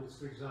examples,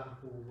 for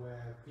example,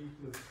 where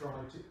people have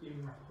tried to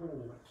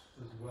import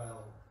as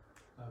well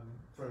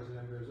frozen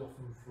embryos,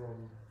 often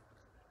from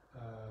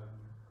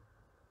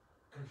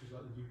countries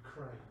like the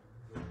Ukraine,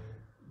 where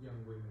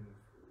young women.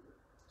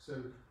 So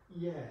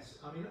yes,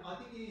 I mean, I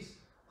think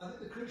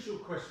the crucial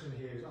question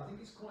here is, I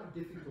think it's quite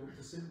difficult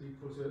to simply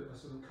put a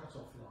sort of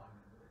cut-off line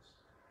in this.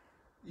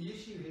 The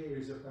issue here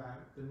is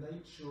about the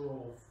nature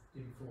of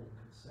informed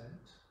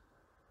consent.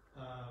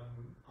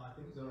 I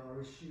think there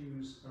are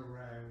issues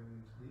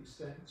around the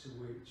extent to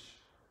which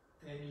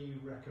any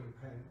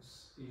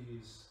recompense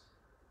is,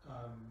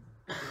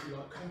 if you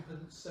like,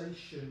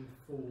 compensation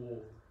for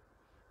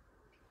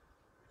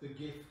the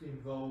gift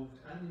involved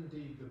and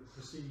indeed the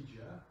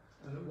procedure,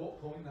 and at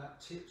what point that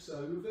tips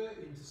over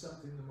into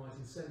something that might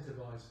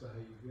incentivise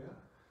behaviour.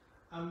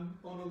 And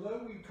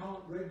although we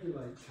can't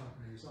regulate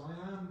companies,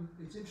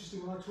 it's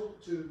interesting when I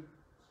talk to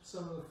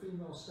some of the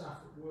female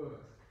staff at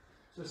work.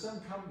 So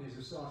some companies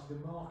have started to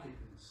market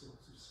these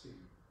sorts of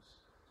schemes.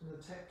 Some of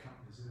the tech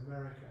companies in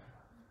America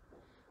have.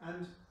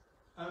 And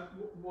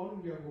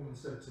one young woman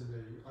said to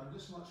me, I'd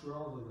just much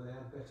rather they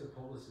had better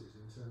policies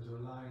in terms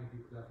of allowing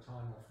people to have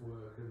time off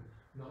work and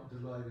not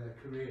delay their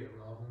career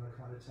rather than a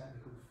kind of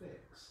technical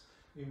fix,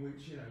 in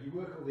which, you know, you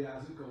work all the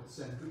hours that God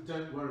sent, but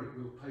don't worry,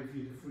 we'll pay for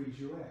you to freeze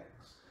your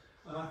eggs.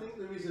 And I think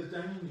there is a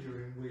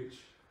danger in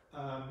which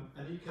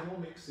an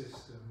economic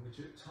system, which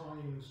at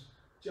times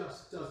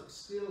just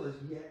still has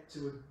yet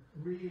to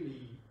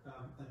really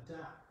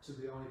adapt to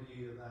the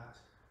idea that,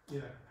 you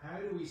know, how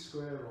do we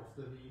square off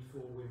the need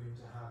for women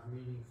to have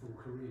meaningful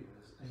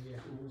careers and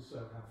yet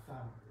also have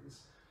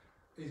families,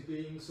 is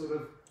being sort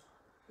of,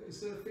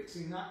 instead of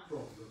fixing that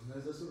problem,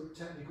 there's a sort of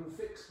technical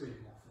fix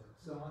being offered.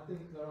 So I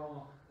think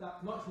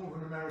that's much more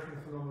of an American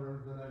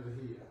phenomenon than over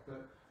here.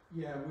 But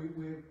yeah,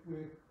 we're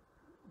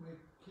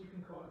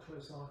keeping quite a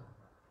close eye on that.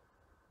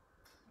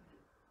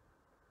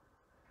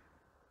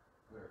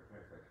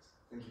 Perfect.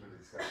 Thank you for the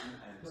discussion,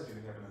 and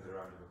can we have another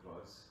round of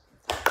applause?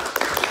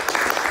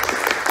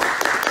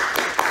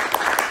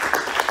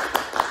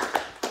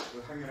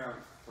 We'll hang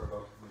around for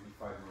about maybe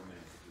 5 more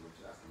minutes if you want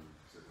to ask any